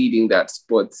is leading that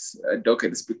sports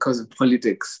docket is because of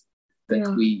politics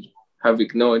that we have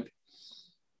ignored.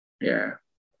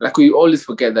 Like we always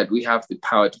forget that we have the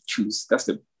power to choose. That's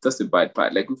the bad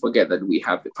part. Like we forget that we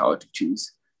have the power to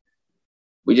choose.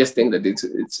 We just think that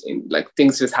it's in, like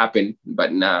things just happen, but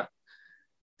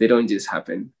they don't just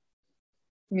happen.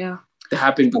 They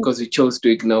happen because we chose to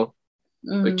ignore.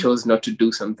 We chose not to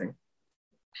do something.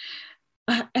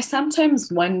 I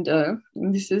sometimes wonder,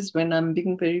 and this is when I'm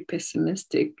being very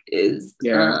pessimistic, is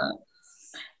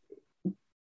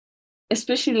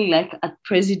especially like at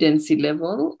presidency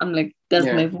level, I'm like, does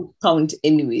my vote count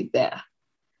anyway there?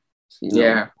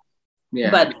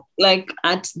 But like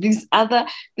at these other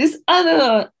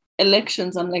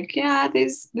elections, I'm like,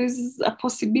 there's a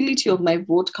possibility of my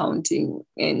vote counting,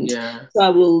 and so I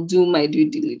will do my due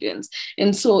diligence.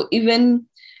 And so even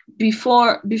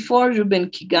before Reuben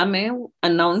Kigame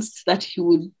announced that he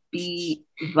would be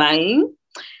vying,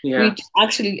 which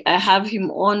actually I have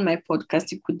him on my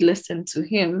podcast. You could listen to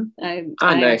him.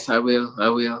 Nice. I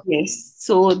will. Yes.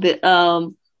 So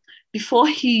the before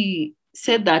he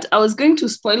said that, I was going to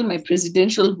spoil my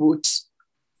presidential vote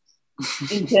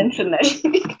intentionally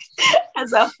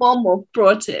as a form of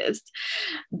protest.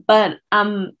 But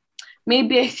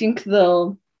maybe I think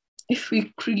if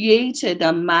we created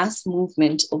a mass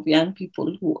movement of young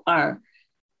people who are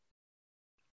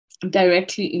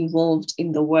directly involved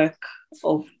in the work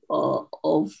of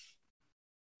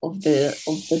the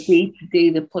day-to-day,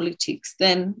 the politics,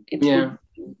 then it would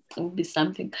be It would be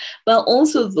something. But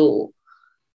also, though,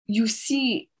 you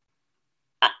see,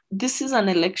 this is an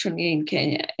election year in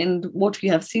Kenya, and what we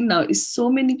have seen now is so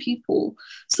many people,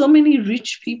 so many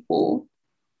rich people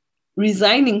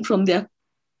resigning from their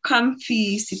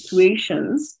comfy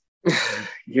situations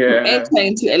to enter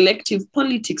into elective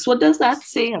politics. What does that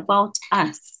say about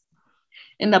us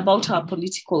and about our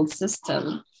political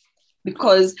system?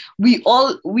 Because we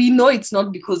know it's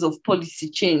not because of policy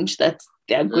change that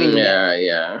they're going.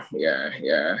 Yeah.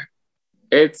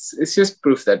 It's just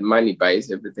proof that money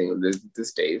buys everything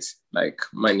these days. Like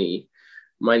money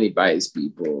buys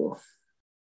people.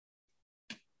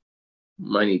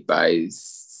 Money buys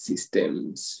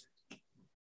systems.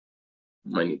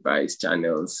 Money buys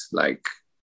channels. Like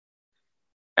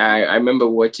I remember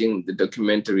watching the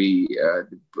documentary,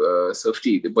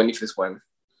 Softy, the Boniface one.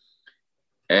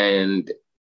 And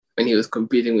when he was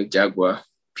competing with Jaguar,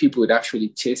 people would actually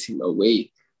chase him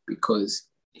away because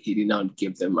he did not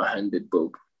give them 100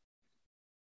 bob.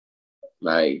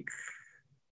 Like,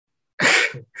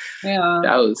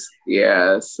 so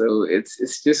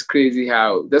it's just crazy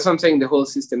how, that's what I'm saying, the whole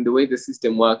system, the way the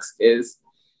system works is,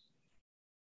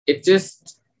 it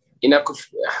just,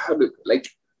 like,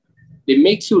 they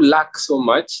make you lack so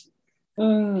much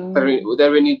that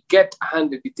when you get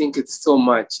 100, you think it's so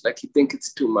much, like you think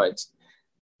it's too much.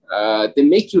 They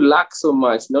make you lack so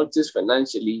much, not just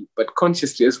financially, but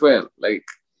consciously as well. Like,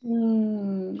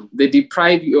 they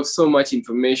deprive you of so much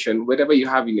information. Whatever you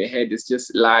have in your head is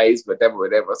just lies, whatever.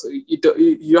 So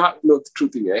you have no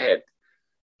truth in your head.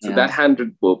 So that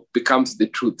 100 bob becomes the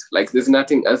truth. Like, there's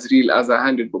nothing as real as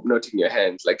 100 bob not in your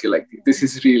hands. Like, you're like, this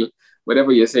is real.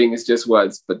 Whatever you're saying is just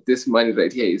words, but this money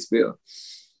right here is real.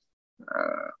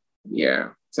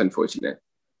 It's unfortunate.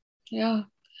 Yeah.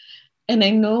 And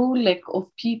I know, like, of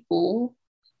people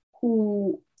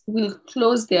who will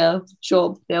close their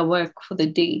job, their work for the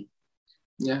day,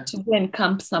 to go and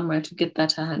camp somewhere to get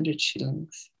that 100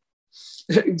 shillings.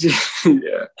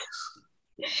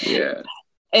 Yeah.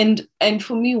 And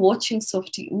for me, watching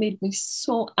Softy, it made me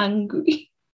so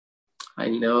angry. I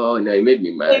know. No, it made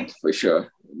me mad, for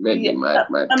sure. It made me mad.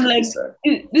 I'm like,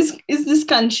 is this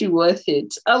country worth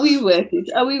it? Are we worth it?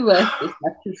 Are we worth the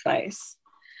sacrifice?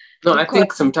 No, I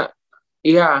think sometimes,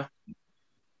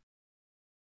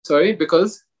 Sorry,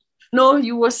 because? No,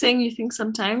 you were saying you think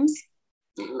sometimes?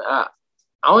 I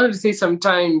wanted to say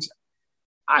sometimes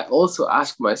I also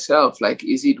ask myself, like,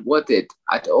 is it worth it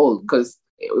at all? Because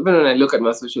even when I look at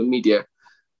my social media,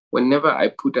 whenever I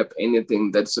put up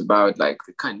anything that's about, like,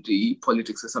 the country,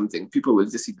 politics or something, people will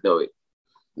just ignore it.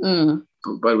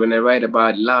 But when I write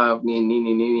about love,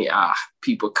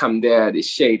 people come there, they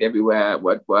shade everywhere,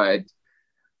 what.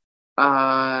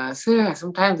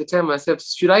 Sometimes I tell myself,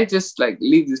 should I just, like,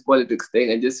 leave this politics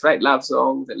thing and just write love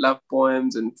songs and love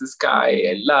poems and the sky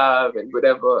and love and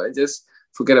whatever, and just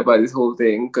forget about this whole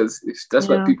thing? Because if that's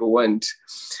what people want,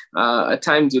 at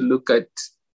times you look at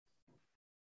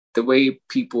the way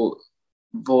people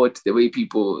vote, the way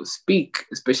people speak,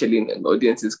 especially in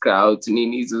audiences, crowds,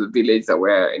 ninis of the village that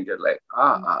were, and you're like,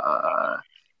 I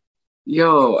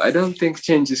don't think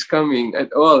change is coming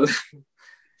at all.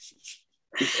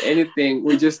 If anything,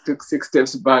 we just took 6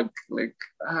 steps back, like,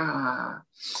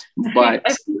 But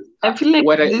I feel like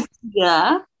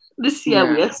this year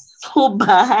we are so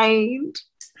behind.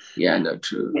 Yeah, no,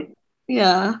 true.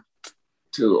 Yeah.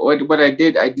 True. What I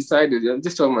did, I decided, I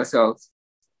just told myself,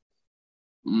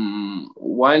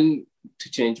 one, to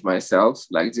change myself,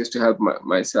 like, just to help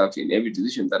myself in every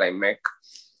decision that I make.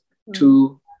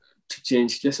 2, to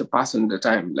change just a person at a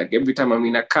time. Like, every time I'm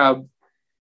in a cab,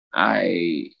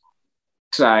 I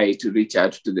try to reach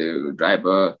out to the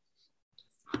driver.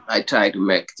 I try to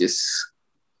make just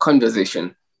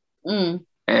conversation.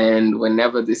 And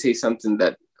whenever they say something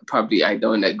that probably I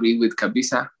don't agree with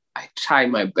kabisa, I try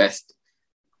my best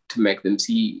to make them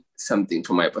see something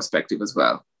from my perspective as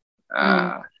well.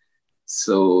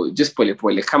 So just pole,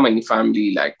 come any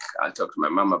family, like, I'll talk to my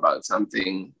mom about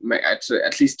something,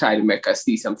 at least try to make her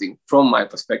see something from my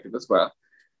perspective as well.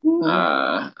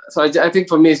 So I think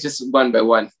for me it's just one by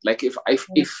one. Like, if I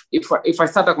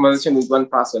start a conversation with one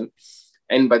person,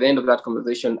 and by the end of that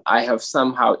conversation I have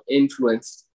somehow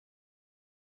influenced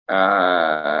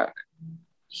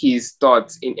his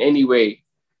thoughts in any way,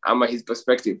 his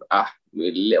perspective,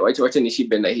 wacha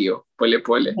nishibe na hiyo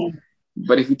pole.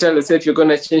 But if you tell yourself you're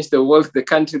gonna change the world, the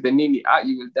country, the nini,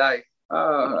 you will die.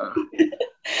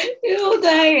 You'll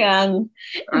die young.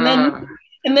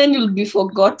 And then you'll be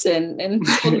forgotten, and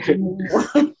people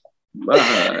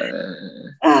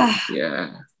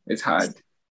yeah, it's hard.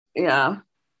 Yeah.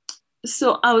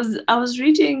 So I was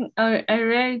reading. I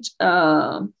read.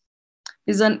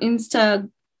 He's an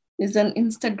there's an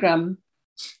Instagram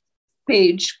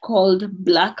page called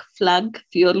Black Flag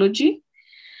Theology.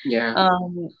 Yeah.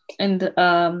 And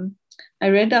I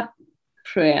read a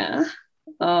prayer.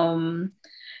 And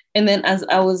then as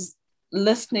I was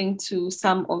listening to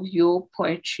some of your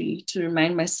poetry to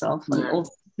remind myself and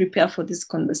also prepare for this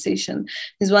conversation,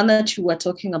 there's one that you were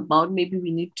talking about. Maybe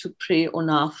we need to pray on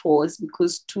our fours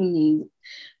because two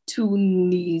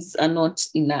knees are not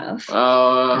enough.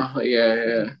 Oh,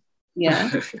 yeah.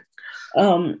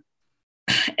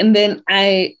 And then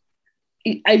I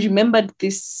remembered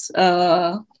this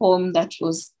poem that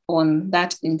was on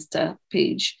that Insta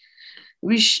page,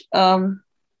 which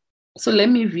so let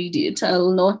me read it.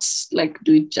 I'll not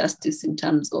do it justice in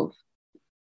terms of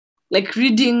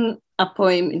reading a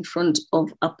poem in front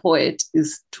of a poet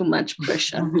is too much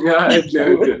pressure.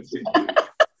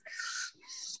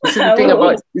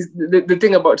 The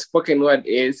thing about spoken word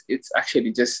is it's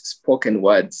actually just spoken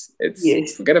words.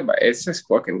 Forget about it. It's just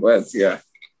spoken words. Yeah.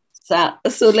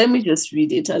 So let me just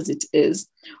read it as it is.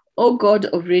 O God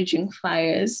of raging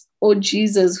fires, O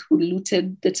Jesus who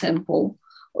looted the temple,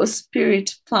 O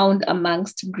Spirit found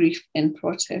amongst grief and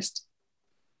protest,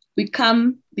 we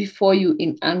come before you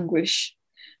in anguish.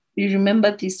 We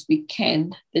remember this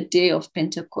weekend, the day of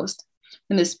Pentecost,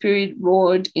 when the Spirit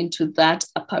roared into that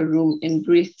upper room and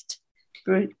breathed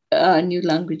new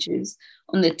languages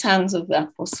on the tongues of the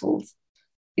apostles.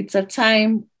 It's a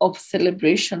time of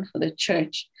celebration for the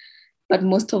church, but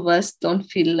most of us don't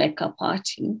feel like a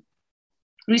party.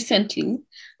 Recently,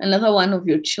 another one of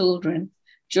your children,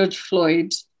 George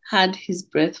Floyd, had his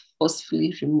breath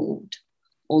forcefully removed.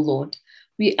 Oh Lord,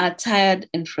 we are tired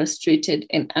and frustrated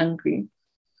and angry.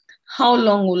 How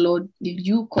long, O Lord, will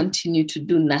you continue to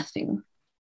do nothing?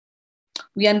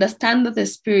 We understand that the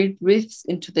Spirit breathes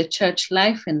into the church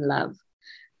life and love,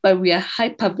 but we are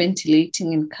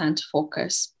hyperventilating and can't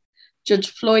focus.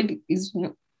 George Floyd is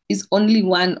only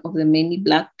one of the many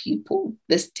Black people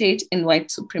the state and white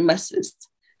supremacists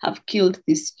have killed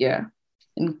this year,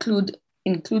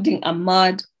 including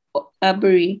Ahmaud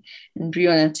Arbery and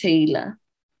Breonna Taylor.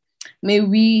 May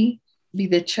we be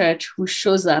the church who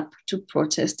shows up to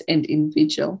protest and in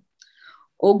vigil.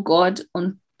 Oh God,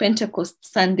 on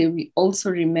Pentecost Sunday, we also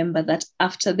remember that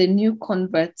after the new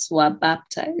converts were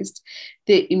baptized,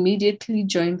 they immediately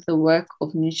joined the work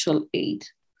of mutual aid.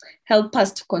 Help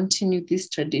us to continue this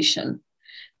tradition.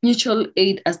 Mutual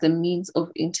aid as the means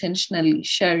of intentionally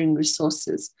sharing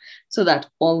resources so that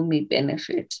all may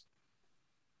benefit.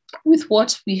 With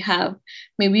what we have,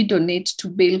 may we donate to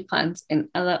bail funds and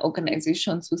other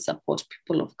organizations who support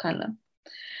people of color.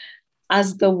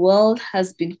 As the world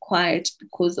has been quiet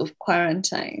because of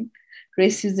quarantine,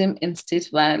 racism and state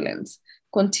violence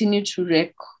continue to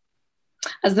wreak.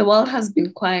 As the world has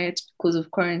been quiet because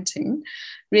of quarantine,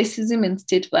 racism and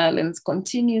state violence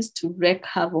continues to wreak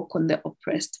havoc on the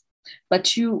oppressed.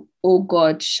 But you, O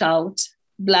God, shout,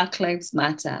 Black Lives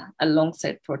Matter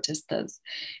alongside protesters.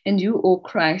 And you, O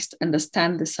Christ,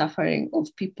 understand the suffering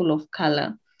of people of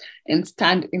color and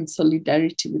stand in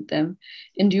solidarity with them.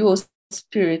 And you, O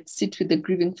Spirit, sit with the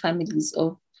grieving families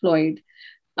of Floyd,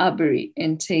 Arbery,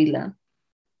 and Taylor.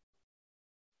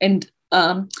 And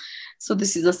so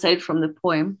this is aside from the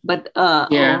poem, but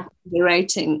the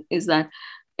writing is that,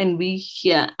 and we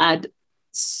here add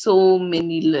so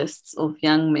many lists of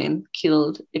young men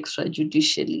killed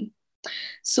extrajudicially.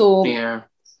 So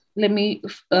let me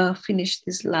finish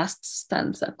this last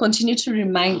stanza. Continue to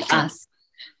remind us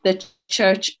that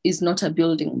church is not a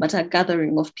building, but a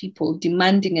gathering of people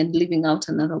demanding and living out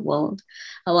another world,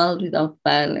 a world without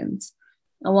violence,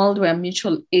 a world where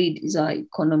mutual aid is our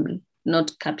economy,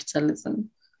 not capitalism,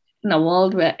 in a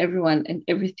world where everyone and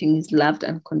everything is loved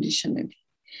unconditionally.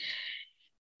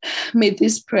 May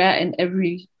this prayer and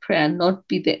every prayer not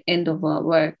be the end of our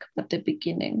work, but the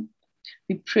beginning.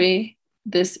 We pray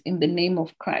this in the name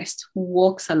of Christ, who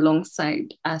walks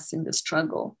alongside us in the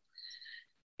struggle.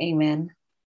 Amen.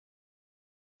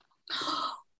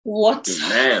 What?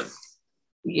 Man.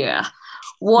 Yeah.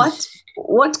 What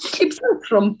keeps us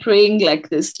from praying like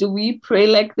this? Do we pray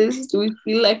like this? Do we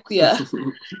feel like we are?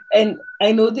 And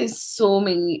I know there's so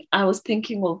many. I was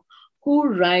thinking of who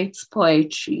writes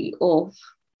poetry of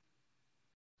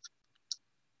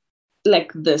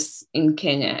like this in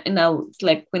Kenya. And I was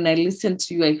like, when I listen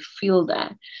to you, I feel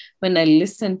that. When I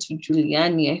listen to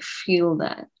Juliani, I feel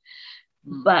that.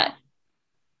 But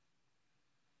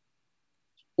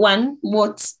one,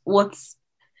 why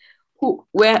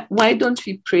don't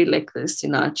we pray like this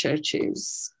in our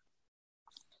churches?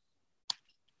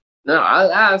 No,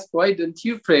 I'll ask, why don't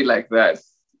you pray like that?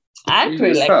 I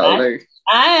pray like yourself, that. like,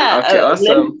 okay, awesome.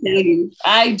 Let me tell you,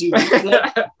 I do.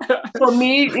 For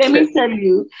me, let me tell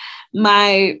you,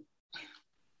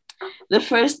 the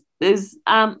first is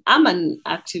I'm an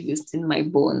activist in my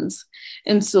bones.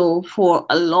 And so for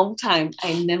a long time,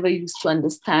 I never used to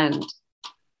understand.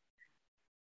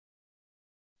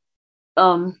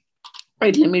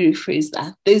 Wait, let me rephrase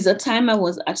that. There's a time I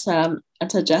was at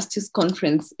a justice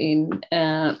conference in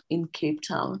Cape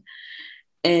Town,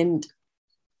 and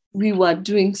we were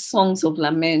doing songs of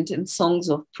lament and songs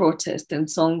of protest and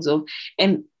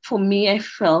and for me, I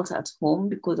felt at home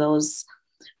because I was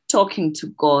talking to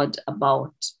God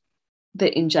about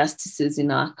the injustices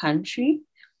in our country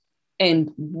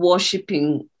and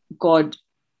worshiping God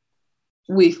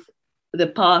with the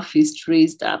power fist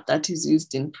raised up that is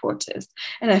used in protest.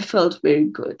 And I felt very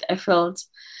good. I felt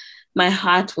my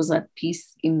heart was at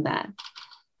peace in that.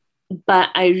 But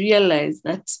I realized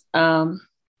that,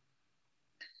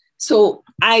 so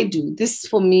I do, this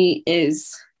for me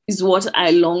is what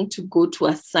I long to go to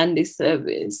a Sunday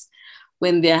service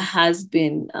when there has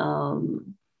been,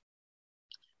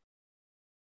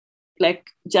 like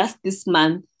just this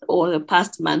month or the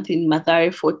past month in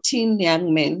Mathare, 14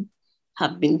 young men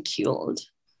have been killed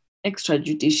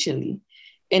extrajudicially.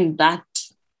 And that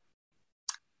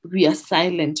we are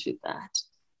silent with that.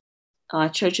 Our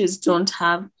churches don't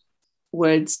have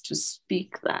words to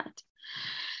speak that.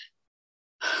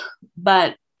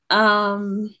 But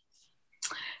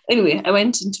anyway, I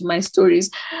went into my stories.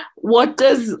 What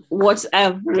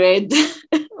I've read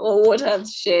or what I've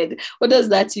shared, what does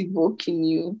that evoke in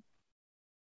you?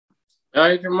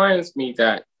 It reminds me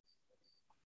that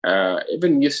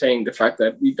even you saying the fact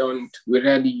that we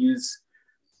rarely use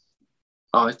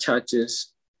our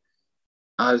churches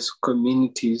as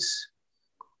communities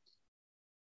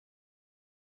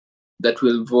that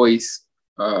will voice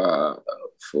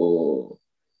for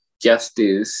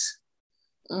justice.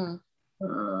 When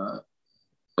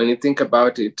you think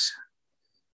about it,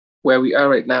 where we are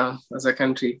right now as a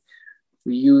country,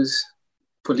 we use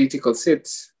political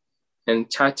seats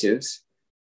and churches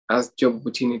as job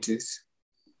opportunities.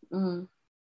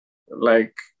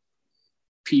 Like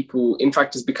people, in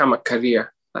fact, it's become a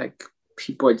career. Like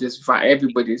people are just,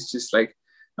 everybody's just like,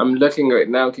 I'm looking right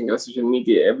now, looking at social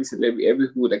media, every celebrity, every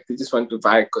who, like they just want to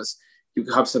vie because you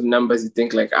have some numbers, you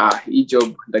think like,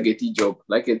 e-job, they get e-job.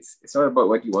 Like it's not about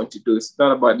what you want to do. It's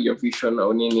not about your vision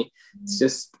or nini. It's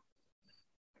just,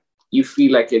 you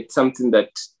feel like it's something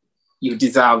that you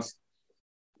deserve.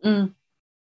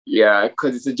 Yeah,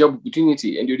 because it's a job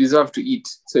opportunity and you deserve to eat.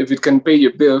 So if it can pay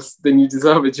your bills, then you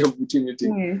deserve a job opportunity.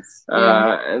 Yes.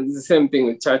 And it's the same thing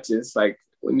with churches. Like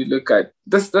when you look at,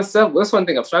 that's one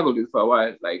thing I've struggled with for a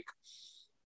while. Like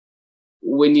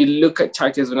when you look at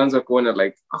churches, when I'm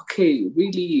like, okay,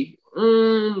 really,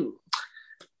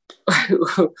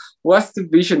 what's the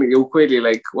vision?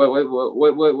 Like,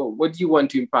 what do you want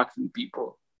to impact in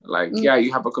people? Like, yeah,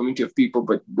 you have a community of people,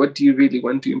 but what do you really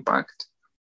want to impact?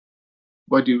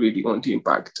 What do you really want to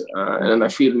impact? And I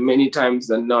feel many times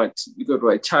than not, you go to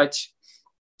a church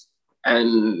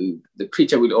and the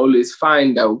preacher will always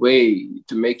find a way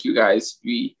to make you guys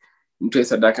be into a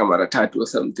sadaka mara tatu or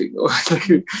something, or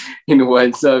like in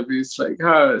one service, like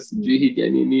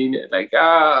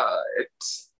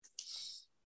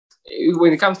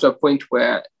when it comes to a point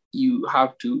where you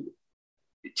have to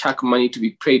chuck money to be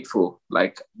prayed for,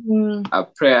 like a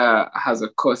prayer has a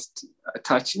cost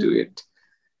attached to it.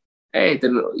 Hey,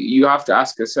 then you have to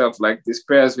ask yourself, like these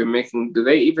prayers we're making, do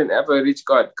they even ever reach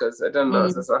God? Because I don't know,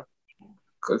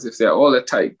 because if they're all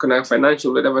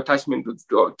financial whatever attachment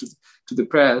to the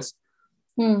prayers,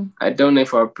 I don't know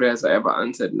if our prayers are ever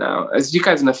answered now. As you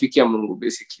guys nafikia Mungu,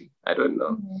 basically. I don't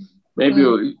know. Maybe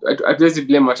hatuwezi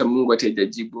blame hata Mungu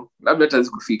atajibu. Labda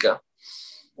atazikufika.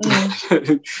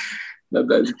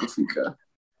 Labda atazikufika.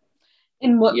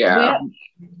 And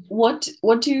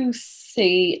what do you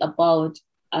say about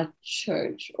a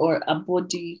church or a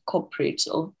body corporate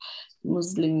of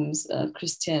Muslims,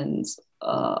 Christians,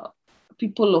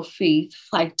 people of faith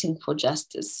fighting for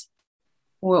justice?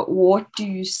 What do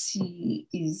you see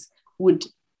what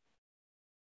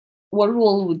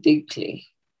role would they play?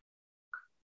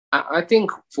 I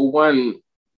think for one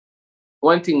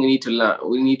thing we need to learn,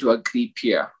 we need to agree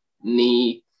here.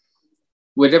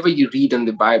 Whatever you read in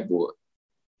the Bible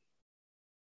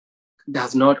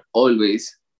does not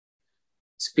always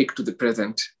speak to the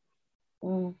present.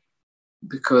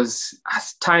 Because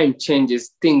as time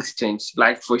changes, things change.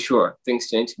 Like for sure, things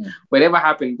change. Whatever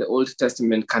happened in the Old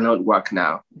Testament cannot work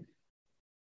now.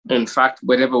 In fact,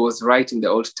 whatever was right in the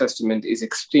Old Testament is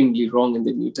extremely wrong in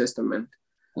the New Testament.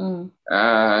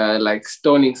 Like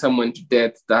stoning someone to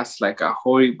death, that's like a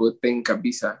horrible thing,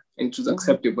 kabisa. And it was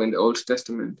acceptable in the Old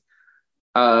Testament.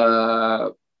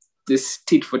 This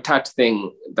tit for tat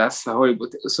thing, that's a horrible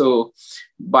thing. So,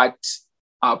 but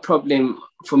our problem,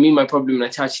 for me, my problem in the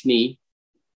church, they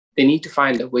need to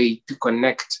find a way to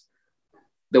connect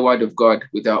the word of God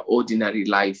with our ordinary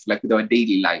life, like with our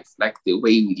daily life, like the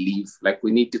way we live. Like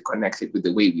we need to connect it with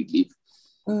the way we live.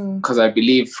 Because I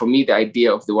believe, for me, the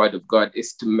idea of the word of God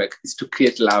is to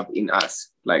create love in us.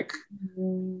 Like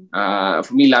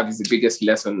for me, love is the biggest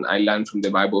lesson I learned from the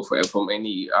Bible, from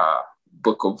any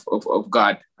book of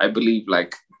God. I believe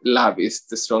like love is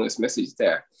the strongest message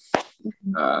there.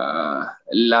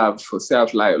 Love for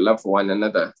self, love for one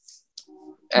another.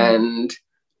 And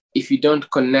if you don't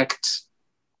connect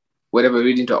whatever we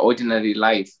read into our ordinary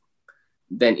life,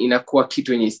 then inakuwa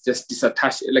kitu when it's just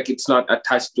disattached, like it's not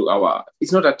attached to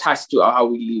how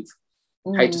we live.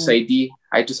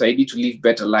 Haitusaidii to live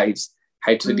better lives.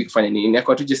 Haitusaidii kufanya nini.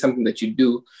 Inakuwa tu just something that you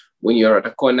do when you're at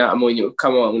a corner, ama when you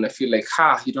come on, feel like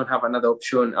you don't have another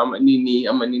option, ama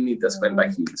nini, that's when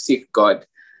like you seek God.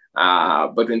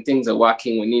 But when things are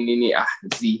working, when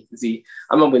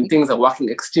things are working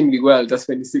extremely well, that's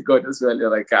when you seek God as well. You're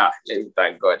like, let me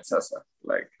thank God, sasa.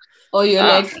 Like, or you're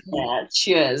like, yeah,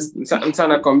 cheers.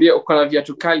 Msana kwambia uko na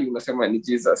viatu kali, unasema ni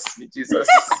Jesus.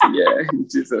 Yeah, ni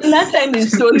Jesus. And that time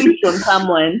is solely from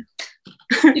someone.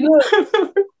 You know,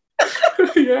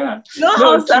 yeah.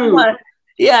 How someone,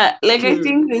 yeah, like I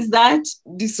think there's that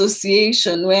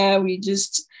dissociation where we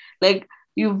just, like,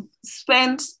 you've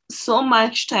spent so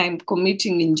much time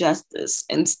committing injustice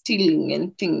and stealing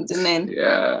and things, and then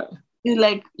you're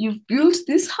like, you've built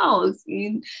this house,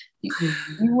 you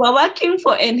were working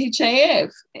for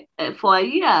NHIF for a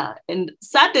year, and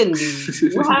suddenly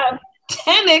you have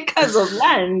 10 acres of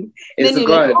land.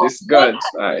 It's good.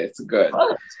 It's good.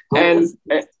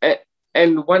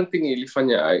 And one thing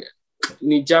ilifanya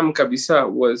ni jam kabisa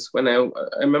was when I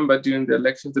remember during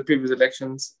the previous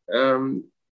elections, I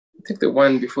think the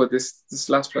one before this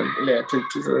last one,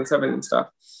 2007 and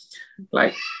stuff,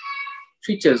 like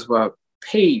preachers were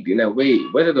paid in a way,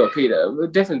 whether they were paid, were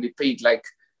definitely paid, like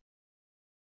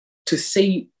to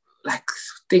say like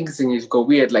things and you go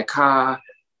weird, like I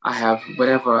have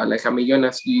whatever, like I'm a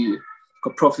Jonas, a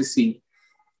prophecy,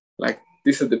 like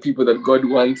these are the people that God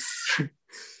wants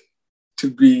to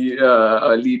be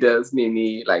our leaders,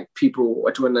 nini, like people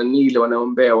watu wananila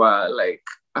wanaombewa, like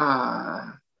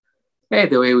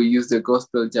the way we use the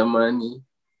gospel, jamani.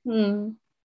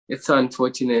 It's so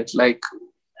unfortunate. Like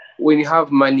when you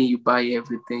have money, you buy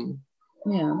everything.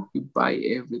 Yeah, you buy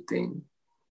everything.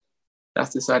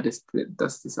 That's the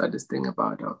saddest thing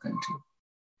about our country.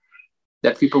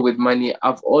 That people with money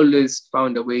have always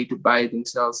found a way to buy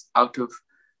themselves out of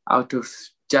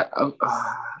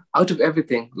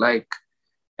everything. Like,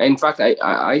 in fact,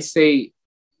 I say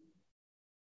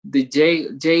the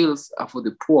jails are for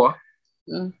the poor.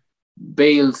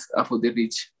 Bails are for the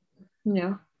rich.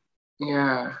 Yeah.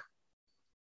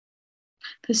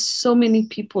 There's so many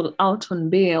people out on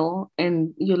bail,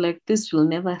 and you're like, this will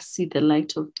never see the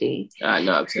light of day.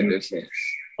 No, absolutely.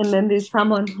 And then there's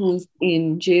someone who's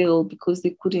in jail because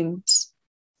they couldn't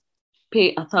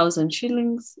pay 1,000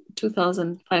 shillings,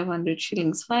 2,500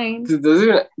 shillings fine.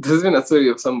 There's been a story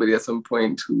of somebody at some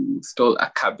point who stole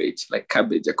a cabbage, like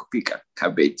cabbage, a kupika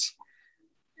cabbage.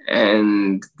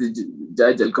 And the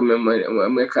judge will come and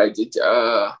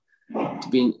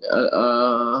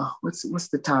what's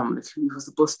the term? If he was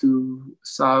supposed to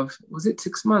serve, was it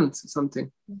 6 months or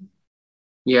something?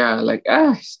 Yeah, like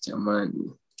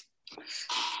jamani.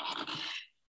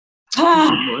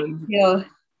 Yeah.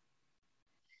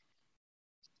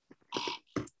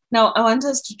 Now I want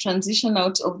us to transition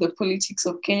out of the politics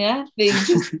of Kenya. They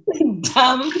just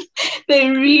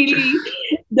really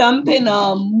dampen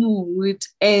our mood,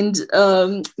 and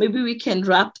maybe we can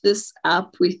wrap this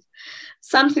up with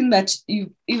something that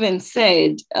you even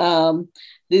said.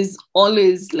 There's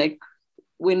always, like,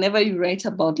 whenever you write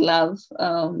about love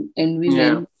and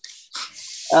women,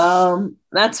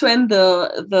 that's when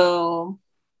the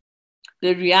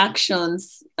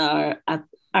reactions are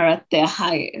at their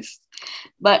highest.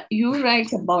 But you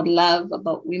write about love,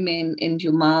 about women, and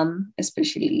your mom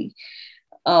especially,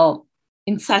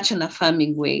 in such an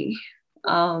affirming way.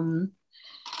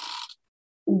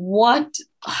 What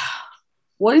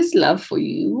is love for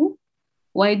you?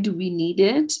 Why do we need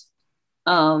it?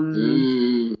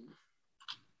 And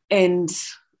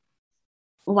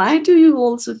why do you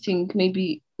also think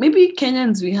maybe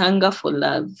Kenyans, we hunger for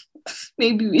love?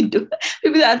 Maybe we do.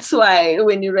 Maybe that's why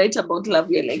when you write about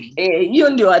love, you're like, hey, you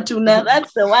ndio hatuna.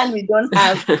 That's the one we don't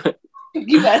have.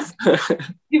 Give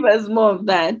us more of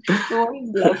that. So what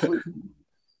is love for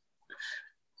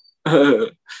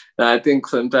you? I think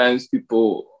sometimes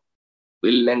people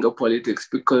will linger politics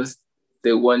because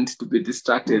they want to be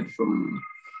distracted from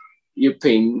your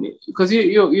pain, because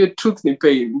your truth is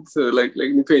pain. So like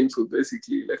painful,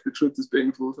 basically. Like the truth is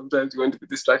painful. Sometimes you want to be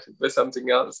distracted by something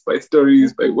else, by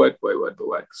stories, by what.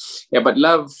 Yeah, but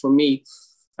love for me,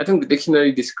 I think the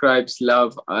dictionary describes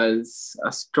love as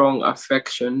a strong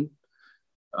affection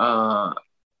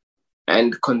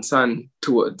and concern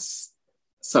towards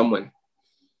someone.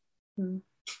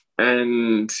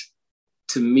 And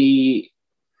to me,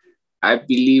 I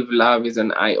believe love is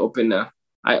an eye opener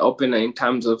in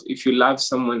terms of, if you love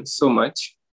someone so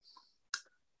much,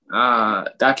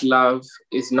 that love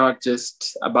is not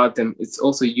just about them, it's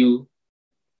also you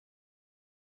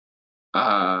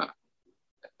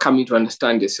coming to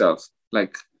understand yourself.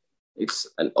 Like, it's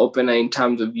an opener in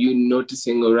terms of you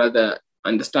noticing, or rather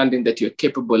understanding, that you're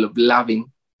capable of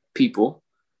loving people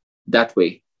that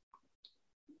way,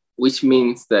 which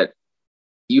means that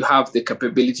you have the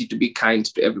capability to be kind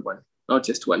to everyone, not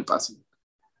just one person.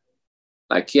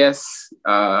 Like, yes,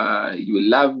 you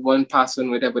love one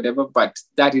person, whatever, but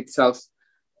that itself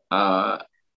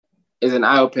is an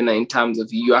eye-opener in terms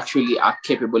of you actually are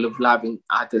capable of loving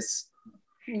others.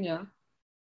 Yeah.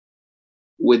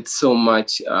 With so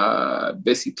much,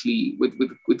 basically,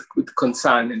 with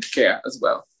concern and care as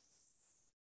well.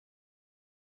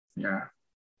 Yeah.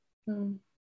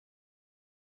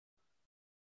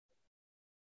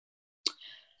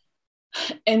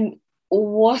 And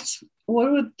what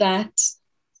would that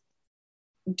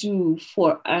do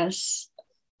for us?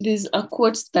 There's a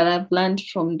quote that I've learned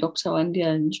from Dr.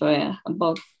 Wandia Njoya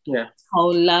about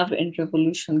how love and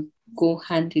revolution go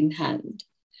hand in hand.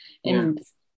 And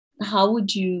how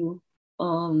would you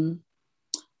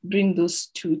bring those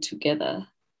two together,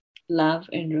 love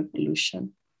and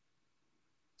revolution?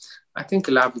 I think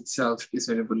love itself is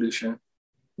a revolution.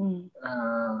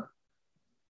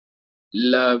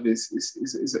 Love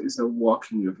is a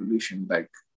walking revolution. Like,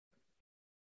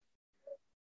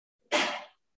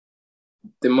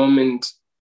 the moment,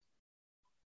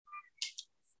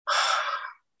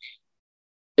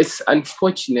 it's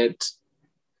unfortunate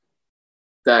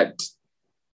that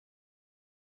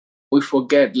we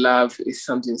forget love is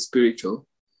something spiritual.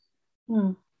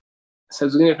 So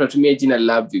tunatumia jina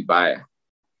love vibaya.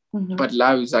 But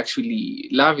love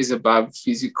is above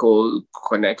physical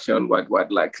connection.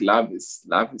 What like love is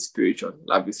spiritual.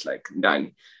 Love is like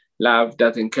ndani. Love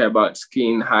doesn't care about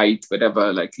skin, height,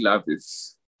 whatever. Like love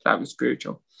is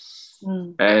spiritual.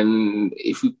 And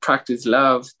if we practice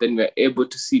love, then we're able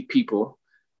to see people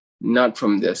not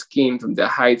from their skin, from their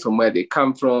height, from where they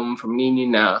come from nini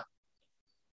na.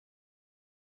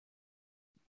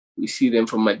 We see them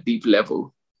from a deep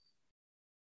level.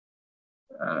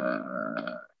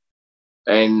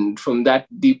 And from that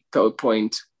deep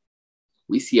point,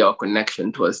 we see our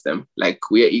connection towards them. Like,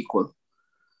 we are equal.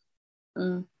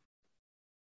 We're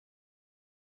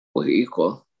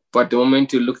equal. But the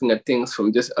moment you're looking at things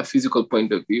from just a physical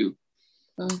point of view,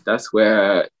 that's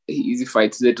where easy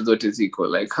fights zetu zote is equal.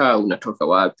 Like, unatoka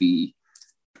wapi?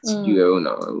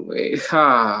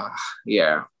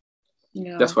 Yeah.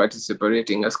 That's why it's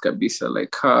separating us kabisa.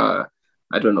 Like,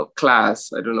 I don't know,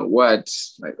 class, I don't know what,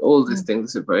 like all these things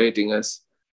are separating us.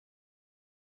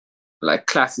 Like,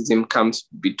 classism comes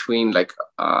between like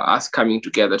us coming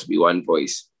together to be one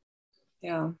voice.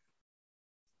 Yeah.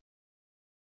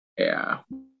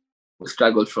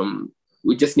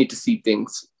 We just need to see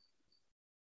things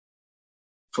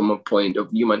from a point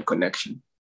of human connection.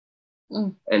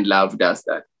 And love does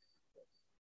that.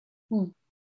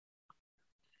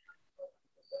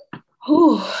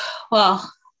 Oh, wow.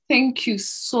 Thank you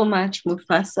so much,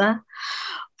 Mufasa,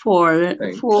 for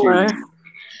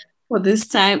this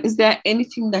time. Is there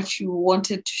anything that you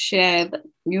wanted to share that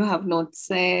you have not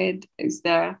said?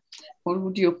 What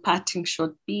would your parting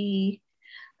shot be?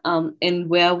 And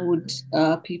where would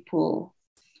people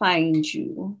find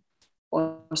you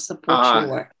or support your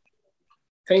work?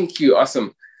 Thank you.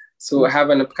 Awesome. So I have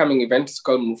an upcoming event. It's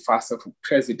called Mufasa for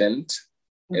President.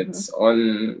 It's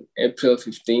on April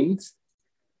 15th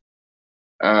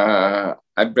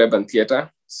at Breban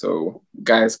Theatre. So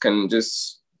guys can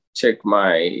just check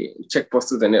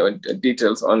posters and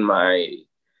details on my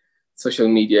social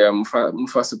media,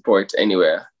 Mufasa Poet,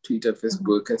 anywhere. Twitter,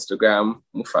 Facebook, Instagram,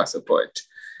 Mufasa Poet.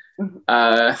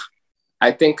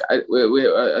 I think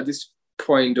we're at this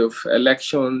point of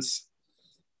elections.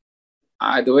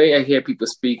 The way I hear people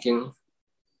speaking,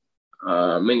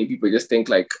 many people just think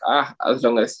like, as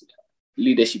long as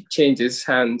leadership changes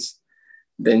hands,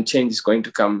 then change is going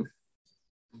to come.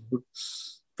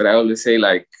 But I always say,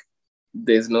 like,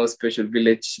 there's no special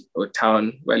village or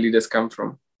town where leaders come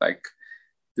from. Like,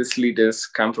 these leaders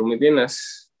come from within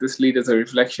us. These leaders are a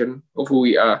reflection of who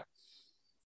we are.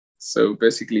 So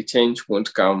basically, change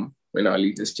won't come when our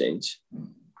leaders change.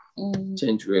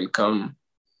 Change will come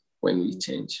when we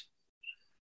change.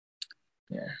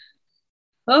 Yeah.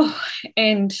 Oh,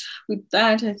 and with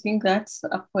that, I think that's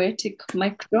a poetic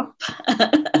mic drop.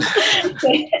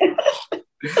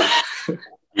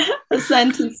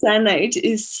 Asante Sana, it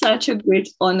is such a great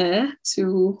honor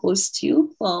to host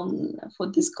you for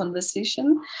this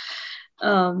conversation.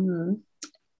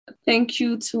 Thank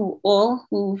you to all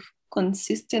who've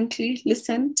consistently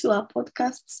listened to our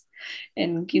podcasts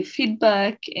and give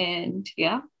feedback. And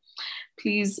yeah,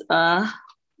 please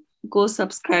go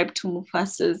subscribe to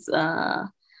Mufasa's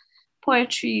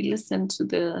poetry, listen to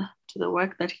the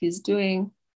work that he's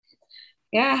doing.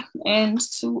 Yeah, and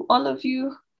to all of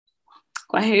you,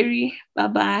 kwaheri,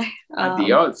 bye-bye.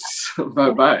 Adios,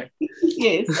 bye-bye.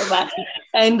 Yes, bye-bye.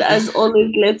 And as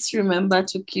always, let's remember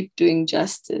to keep doing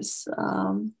justice.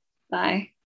 Bye.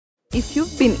 If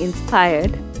you've been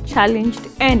inspired, challenged,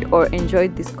 and or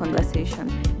enjoyed this conversation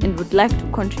and would like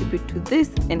to contribute to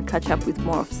this and catch up with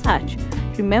more of such,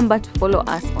 remember to follow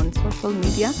us on social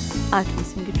media at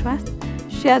Msingi Trust,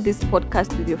 share this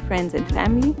podcast with your friends and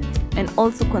family, and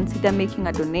also consider making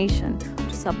a donation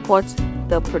to support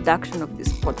the production of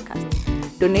this podcast.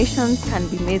 Donations can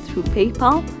be made through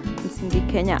PayPal,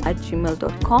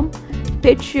 msingikenya@gmail.com,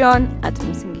 Patreon at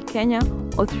Msingi Kenya,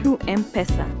 or through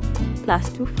M-Pesa,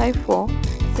 +254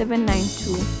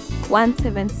 792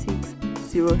 176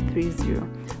 030.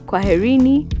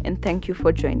 Kwaherini, and thank you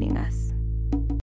for joining us.